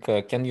think,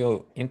 can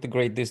you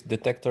integrate this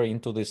detector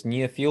into this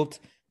near field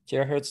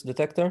terahertz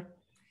detector?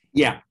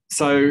 Yeah.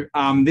 So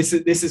this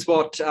is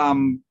what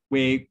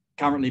we're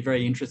currently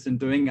very interested in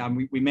doing.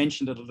 We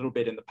mentioned it a little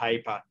bit in the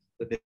paper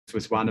that this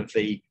was one of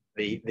the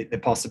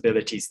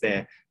possibilities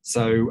there.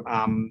 So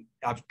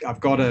I've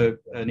got an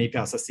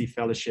EPRC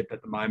fellowship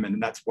at the moment,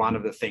 and that's one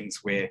of the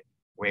things we're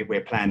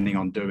planning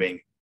on doing,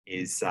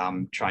 is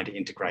trying to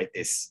integrate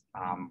this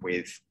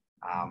with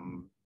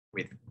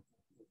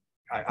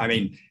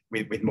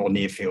more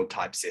near field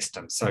type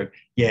systems. So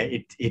yeah,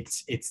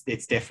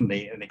 it's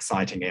definitely an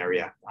exciting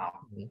area,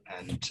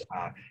 and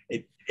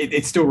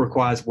it still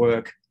requires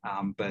work,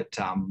 but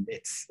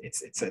it's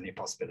certainly a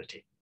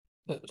possibility.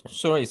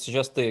 Sorry, it's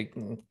just a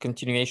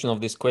continuation of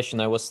this question.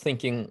 I was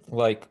thinking,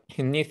 like,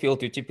 in near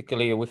field, you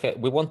typically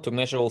we want to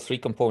measure all three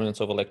components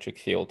of electric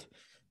field,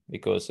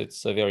 because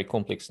it's a very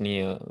complex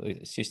near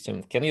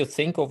system. Can you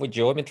think of a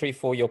geometry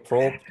for your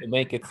probe to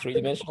make it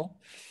three-dimensional?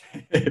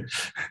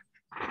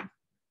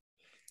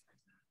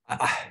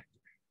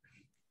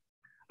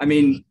 I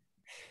mean,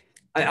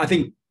 I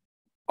think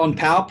on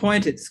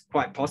PowerPoint it's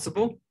quite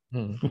possible.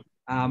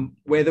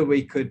 Whether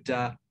we could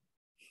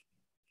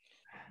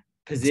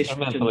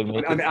position.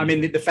 I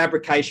mean, the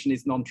fabrication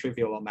is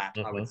non-trivial on that,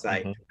 I would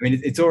say. I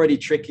mean, it's already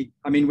tricky.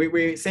 I mean,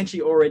 we're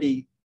essentially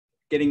already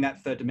getting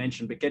that third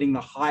dimension, but getting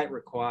the height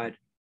required,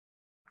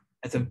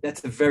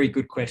 that's a very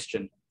good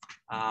question.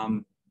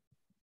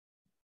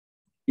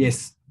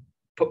 Yes,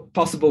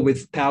 possible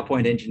with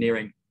PowerPoint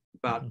engineering,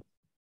 but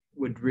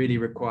would really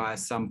require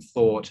some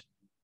thought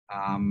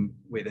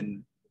with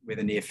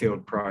a near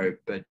field probe.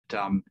 But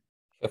some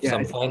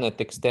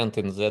finite extent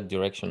in Z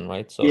direction,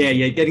 right? So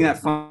yeah, getting that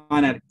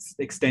finite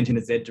extent in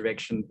the Z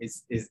direction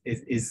is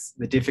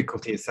the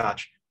difficulty as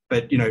such.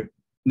 But you know,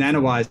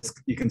 nanowires,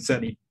 you could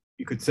certainly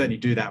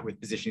do that with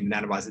positioning the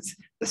nanowires. It's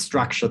the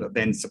structure that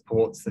then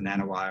supports the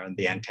nanowire and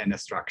the antenna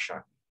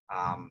structure,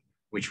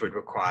 which would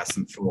require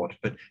some thought.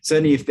 But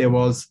certainly, if there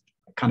was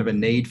kind of a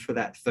need for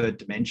that third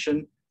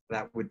dimension,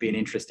 that would be an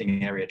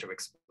interesting area to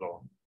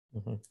explore.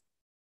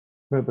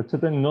 But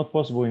certainly not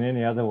possible in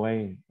any other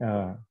way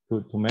to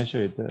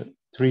measure it,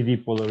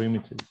 3D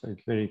polarimetry. So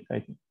it's very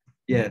exciting.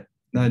 Yeah,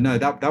 no,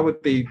 that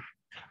would be,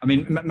 I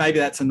mean, maybe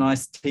that's a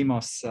nice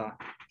TMOS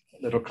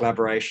little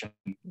collaboration.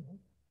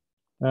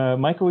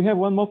 Michael, we have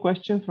one more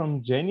question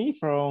from Jenny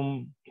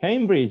from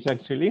Cambridge,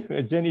 actually.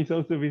 Jenny is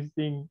also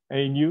visiting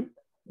ANU.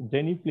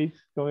 Jenny, please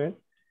go ahead.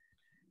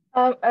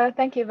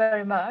 Thank you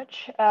very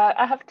much.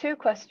 I have two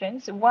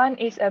questions. One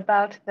is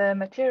about the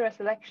material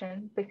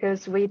selection,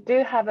 because we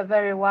do have a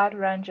very wide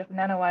range of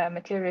nanowire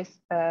materials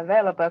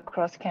available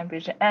across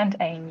Cambridge and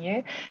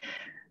ANU.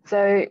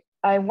 So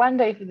I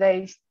wonder if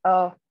there's,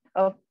 I'll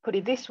put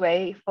it this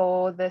way,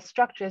 for the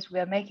structures we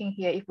are making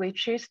here, if we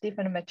choose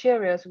different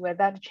materials, will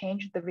that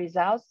change the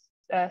results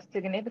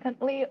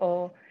significantly,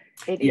 or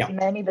it is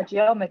mainly the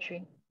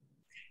geometry?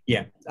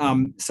 Yeah,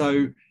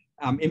 so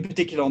in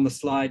particular on the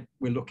slide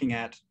we're looking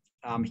at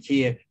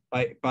here,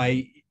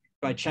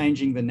 by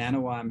changing the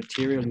nanowire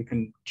material, you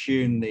can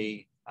tune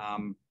the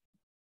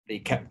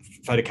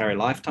photocarrier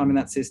lifetime in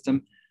that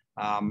system.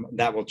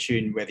 That will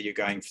tune whether you're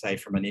going, say,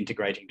 from an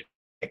integrating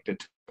detector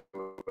to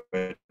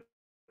a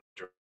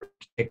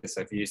detector.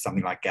 So if you use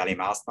something like gallium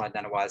arsenide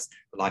nanowires,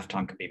 the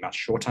lifetime can be much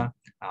shorter.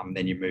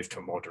 Then you move to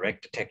a more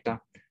direct detector.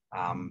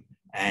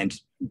 And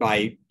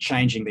by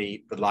changing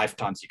the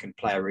lifetimes, you can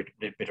play a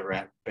bit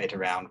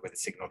around with the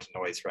signal to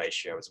noise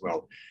ratio as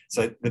well.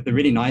 So the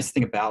really nice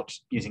thing about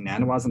using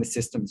nanowires on the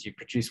system is you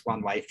produce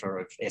one wafer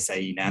of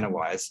SAE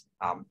nanowires.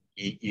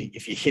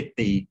 If you hit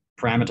the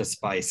parameter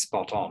space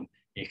spot on,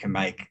 you can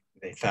make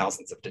the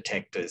thousands of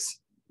detectors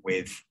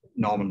with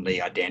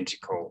nominally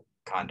identical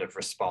kind of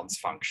response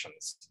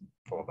functions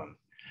for them.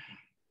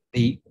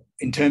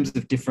 In terms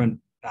of different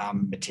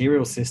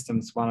material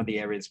systems, one of the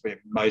areas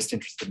we're most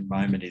interested in the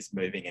moment is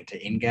moving into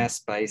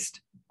InGaAs-based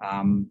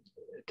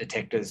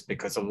detectors,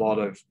 because a lot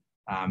of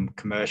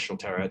commercial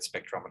terahertz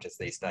spectrometers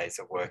these days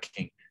are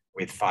working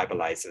with fiber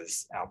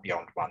lasers out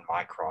beyond 1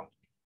 micron.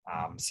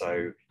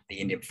 So the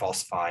indium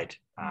phosphide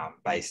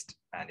based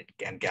and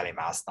gallium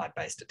arsenide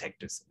based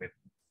detectors that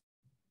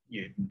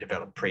you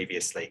developed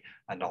previously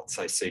are not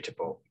so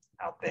suitable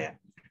out there.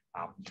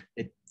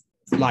 It's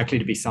likely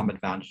to be some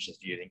advantages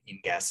of using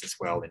InGaAs as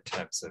well in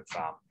terms of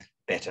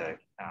better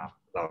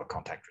lower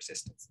contact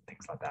resistance and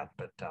things like that.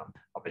 But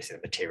obviously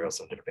the materials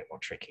are a little bit more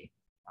tricky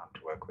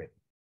to work with.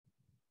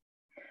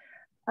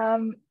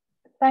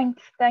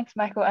 Thanks,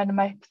 Michael. And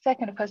my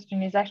second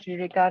question is actually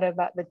regarding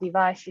about the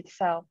device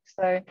itself.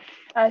 So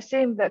I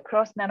assume the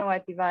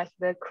cross-nanowire device,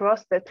 the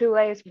two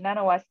layers of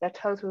nanowires, they're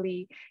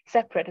totally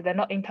separate. They're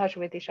not in touch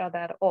with each other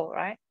at all,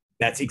 right?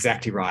 That's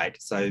exactly right.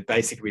 So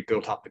basically we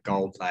built up the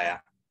gold layer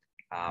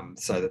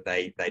so that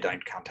they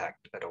don't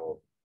contact at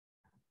all.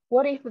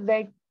 What if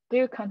they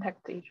do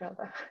contact each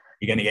other?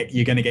 You're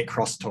going to get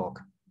crosstalk,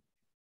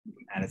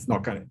 and it's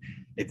not going to.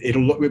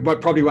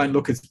 It probably won't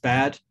look as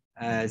bad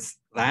as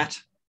that,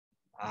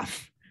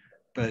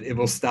 but it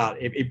will start.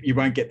 You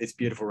won't get this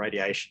beautiful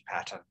radiation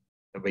pattern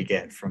that we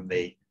get from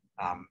the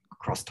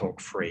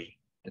crosstalk free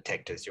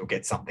detectors. You'll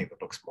get something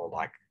that looks more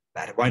like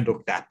that. It won't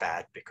look that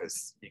bad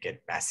because you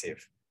get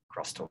massive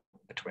crosstalk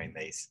between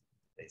these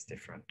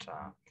different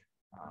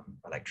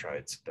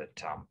electrodes, but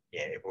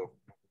yeah, it will.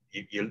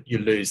 You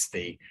lose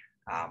the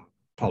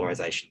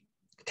polarization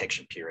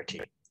detection purity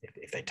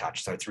if they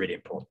touch. So it's really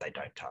important they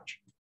don't touch.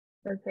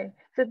 Okay.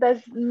 So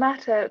does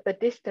matter the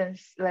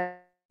distance, like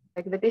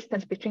the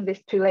distance between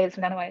these two layers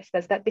of nanowires?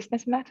 Does that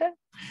distance matter?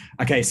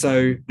 Okay.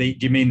 So do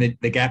you mean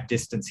the gap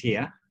distance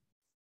here?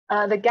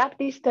 The gap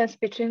distance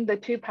between the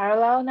two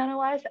parallel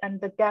nanowires and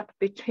the gap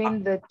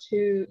between the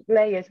two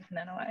layers of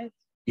nanowires.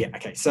 Yeah.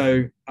 Okay.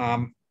 So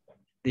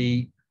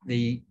the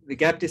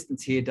gap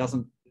distance here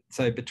doesn't,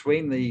 so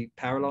between the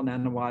parallel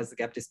nanowires, the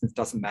gap distance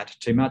doesn't matter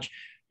too much.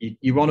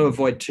 You want to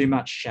avoid too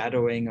much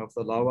shadowing of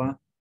the lower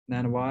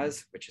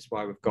nanowires, which is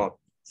why we've got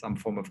some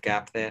form of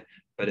gap there,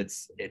 but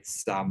it's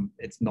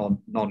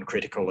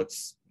non-critical.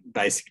 It's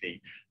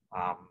basically,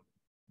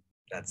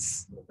 that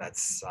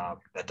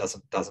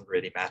doesn't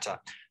really matter.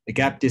 The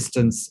gap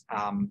distance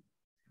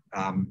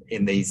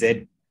in the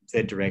Z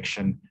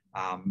direction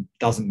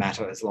doesn't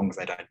matter as long as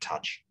they don't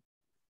touch.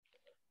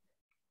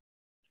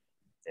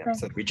 Yeah, right.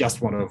 so we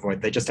just want to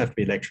avoid, they just have to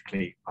be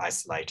electrically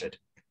isolated.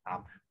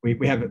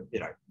 We have,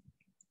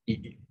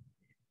 you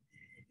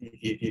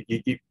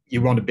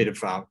want a bit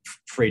of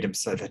freedom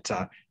so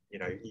that,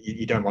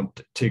 you don't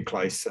want too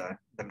close,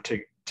 them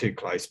too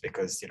close,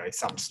 because,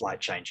 some slight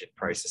change in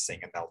processing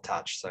and they'll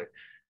touch. So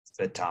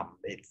that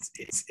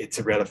it's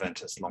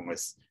irrelevant as long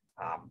as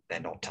they're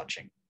not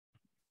touching.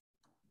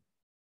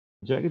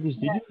 Jagadish,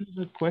 did you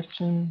have a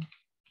question?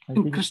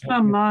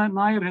 Krishna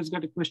Nair has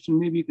got a question.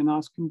 Maybe you can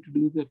ask him to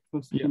do that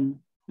first. Yeah.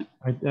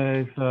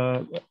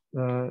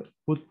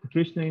 Put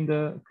Krishna in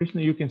the,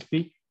 Krishna, you can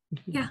speak.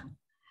 Yeah.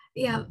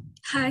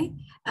 Hi.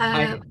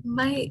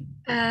 My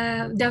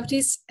doubt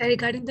is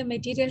regarding the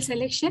material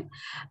selection.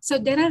 So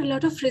there are a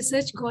lot of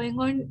research going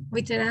on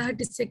with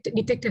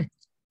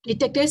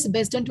detectors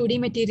based on 2D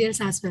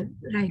materials as well,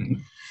 right?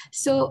 Mm-hmm.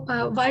 So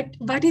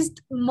what is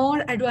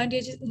more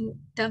advantageous in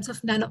terms of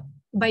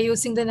by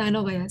using the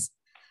nanowires,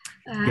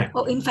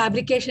 or in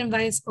fabrication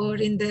wise, or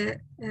in the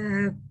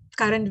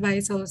current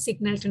wise, or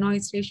signal to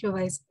noise ratio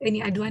wise?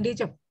 Any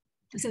advantage of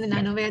using the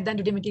nanowire than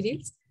 2D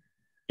materials?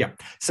 Yeah.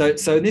 So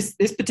in this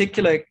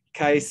particular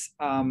case,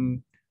 so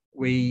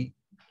the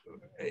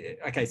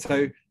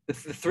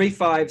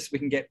 3.5s, we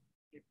can get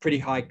pretty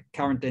high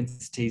current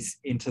densities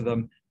into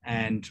them,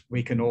 and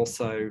we can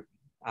also,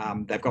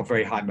 they've got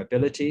very high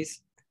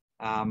mobilities,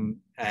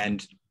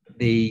 and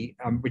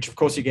which of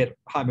course you get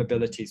high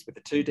mobilities with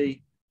the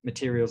 2D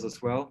materials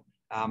as well,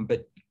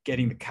 but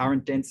getting the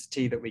current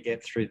density that we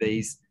get through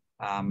these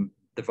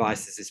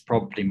devices is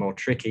probably more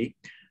tricky.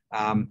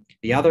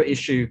 The other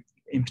issue,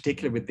 in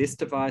particular with this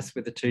device,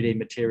 with the 2D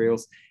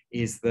materials,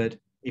 is that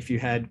if you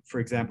had, for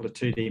example, a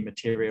 2D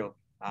material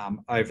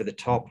over the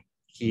top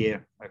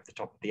here, over the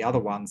top of the other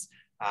ones,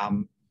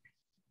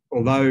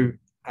 although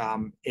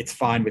it's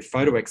fine with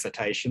photo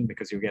excitation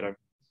because you'll get a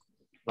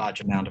large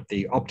amount of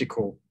the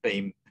optical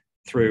beam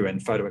through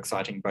and photo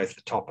exciting both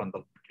the top and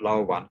the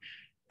lower one,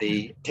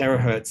 the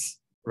terahertz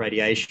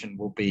radiation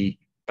will be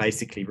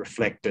basically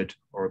reflected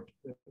or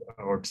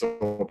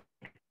absorbed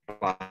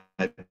by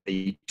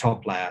the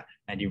top layer,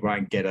 and you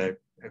won't get a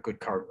good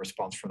current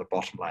response from the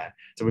bottom layer.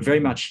 So we're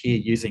very much here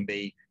using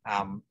the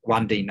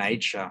 1D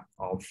nature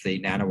of the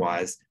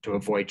nanowires to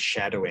avoid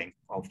shadowing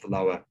of the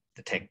lower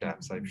detector,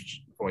 so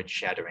avoid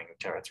shadowing of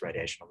terahertz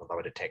radiation on the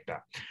lower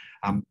detector.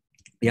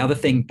 The other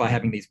thing by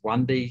having these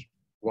 1D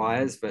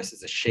wires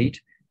versus a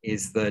sheet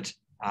is that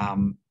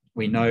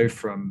we know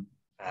from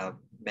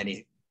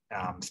many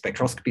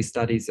spectroscopy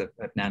studies of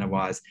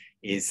nanowires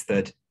is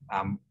that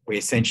we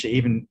essentially,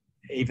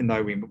 even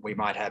though we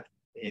might have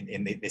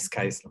in this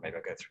case, maybe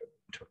I'll go through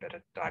to a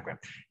better diagram.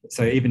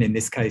 So even in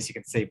this case, you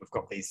can see we've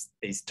got these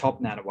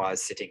top nanowires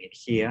sitting in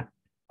here,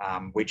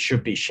 which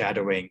should be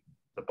shadowing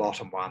the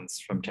bottom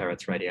ones from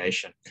terahertz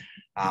radiation.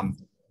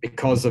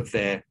 Because of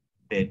their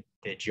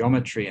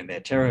geometry and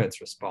their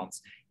terahertz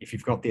response, if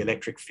you've got the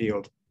electric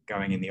field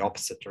going in the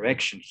opposite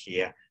direction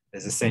here,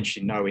 there's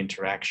essentially no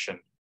interaction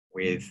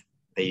with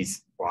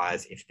these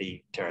wires if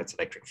the terahertz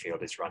electric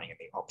field is running in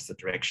the opposite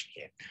direction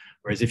here.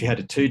 Whereas if you had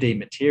a 2D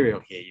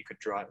material here, you could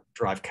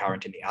drive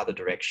current in the other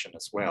direction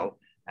as well,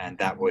 and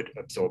that would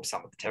absorb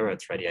some of the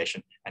terahertz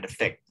radiation and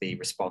affect the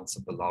response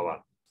of the lower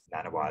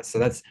nanowires. So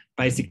that's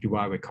basically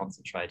why we're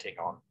concentrating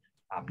on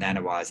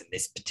nanowires in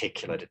this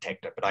particular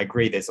detector. But I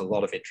agree there's a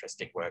lot of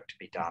interesting work to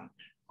be done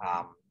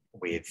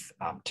with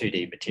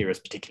 2D materials,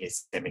 particularly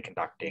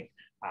semiconducting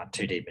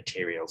 2D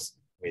materials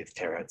with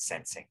terahertz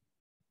sensing.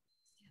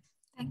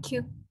 Thank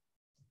you.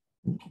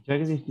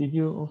 Jagadish, did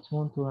you also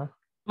want to ask?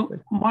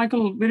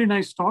 Michael, very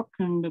nice talk,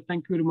 and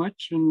thank you very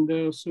much.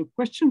 And so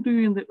question to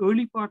you, in the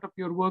early part of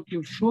your work,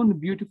 you've shown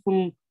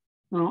beautiful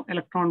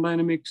electron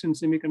dynamics in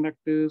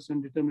semiconductors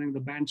and determining the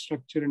band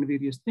structure and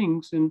various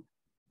things. And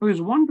I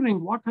was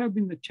wondering what have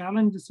been the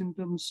challenges in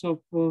terms of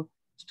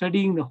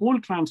studying the whole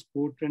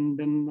transport and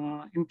then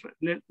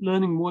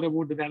learning more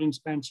about the valence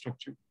band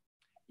structure.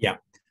 Yeah,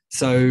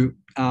 so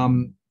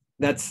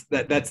that's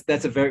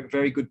a very,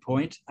 very good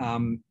point.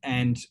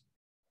 And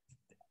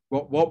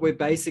what we're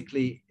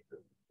basically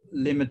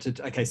limited,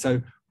 okay,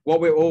 so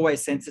what we're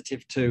always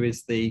sensitive to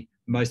is the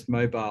most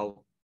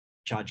mobile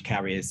charge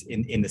carriers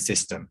in the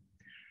system.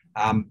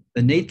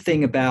 The neat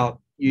thing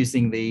about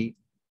using the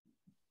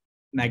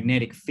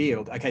magnetic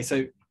field, okay,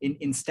 so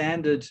in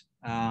standard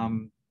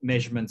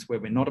measurements where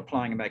we're not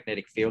applying a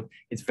magnetic field,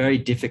 it's very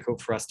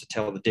difficult for us to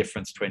tell the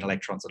difference between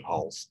electrons and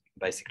holes.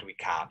 Basically, we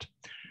can't.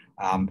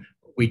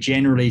 We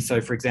generally,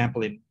 so for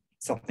example, in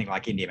something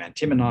like indium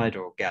antimonide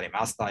or gallium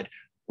arsenide,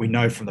 we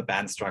know from the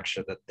band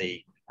structure that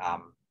the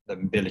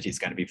mobility is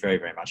going to be very,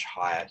 very much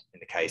higher in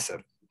the case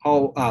of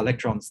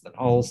electrons than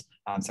holes.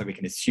 So we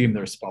can assume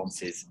the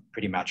response is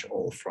pretty much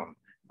all from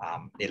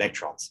the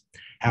electrons.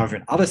 However,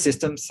 in other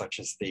systems, such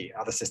as the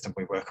other system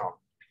we work on,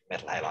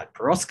 metal halide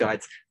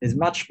perovskites, there's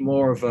much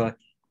more of a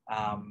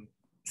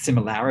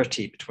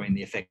similarity between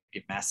the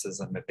effective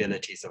masses and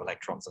mobilities of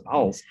electrons and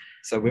holes.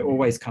 So we're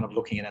always kind of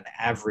looking at an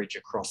average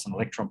across an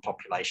electron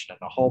population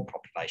and a hole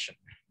population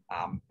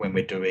when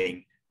we're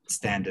doing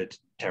standard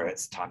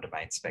terahertz time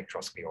domain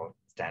spectroscopy or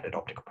standard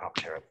optical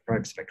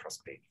probe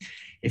spectroscopy.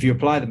 If you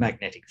apply the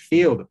magnetic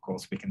field, of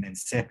course, we can then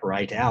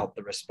separate out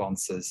the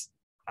responses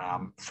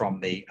from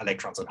the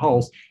electrons and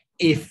holes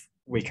if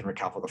we can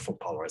recover the full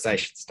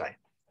polarization state,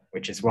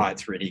 which is why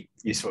it's really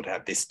useful to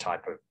have this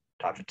type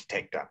of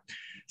detector.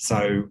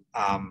 So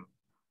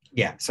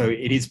yeah, so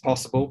it is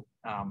possible,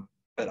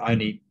 but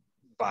only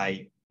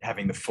by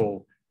having the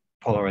full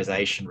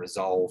polarization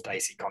resolved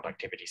AC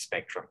conductivity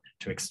spectrum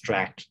to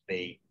extract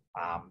the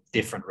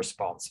different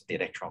response of the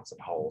electrons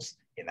and holes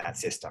in that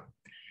system.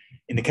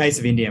 In the case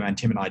of indium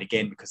antimonide,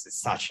 again, because there's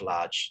such a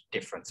large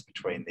difference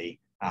between the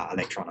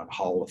electron and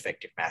hole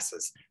effective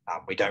masses,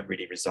 we don't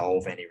really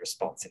resolve any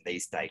response in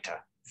these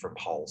data from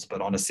holes.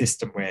 But on a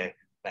system where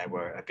they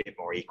were a bit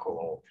more equal,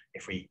 or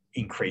if we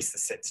increase the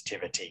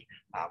sensitivity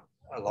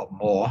a lot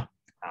more,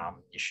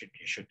 you should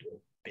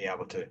be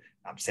able to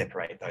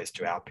separate those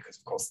two out, because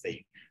of course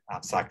the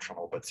cyclotron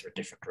orbits are in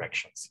different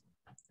directions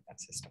in that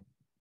system.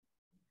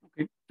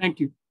 Okay, thank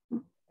you.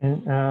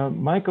 And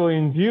Michael,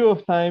 in view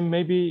of time,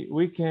 maybe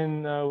we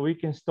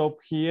can stop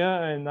here.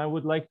 And I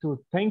would like to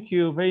thank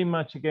you very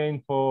much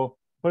again for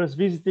first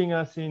visiting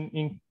us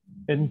in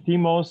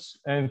TIMOS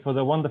and for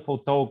the wonderful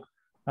talk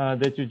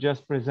that you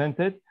just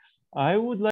presented. I would like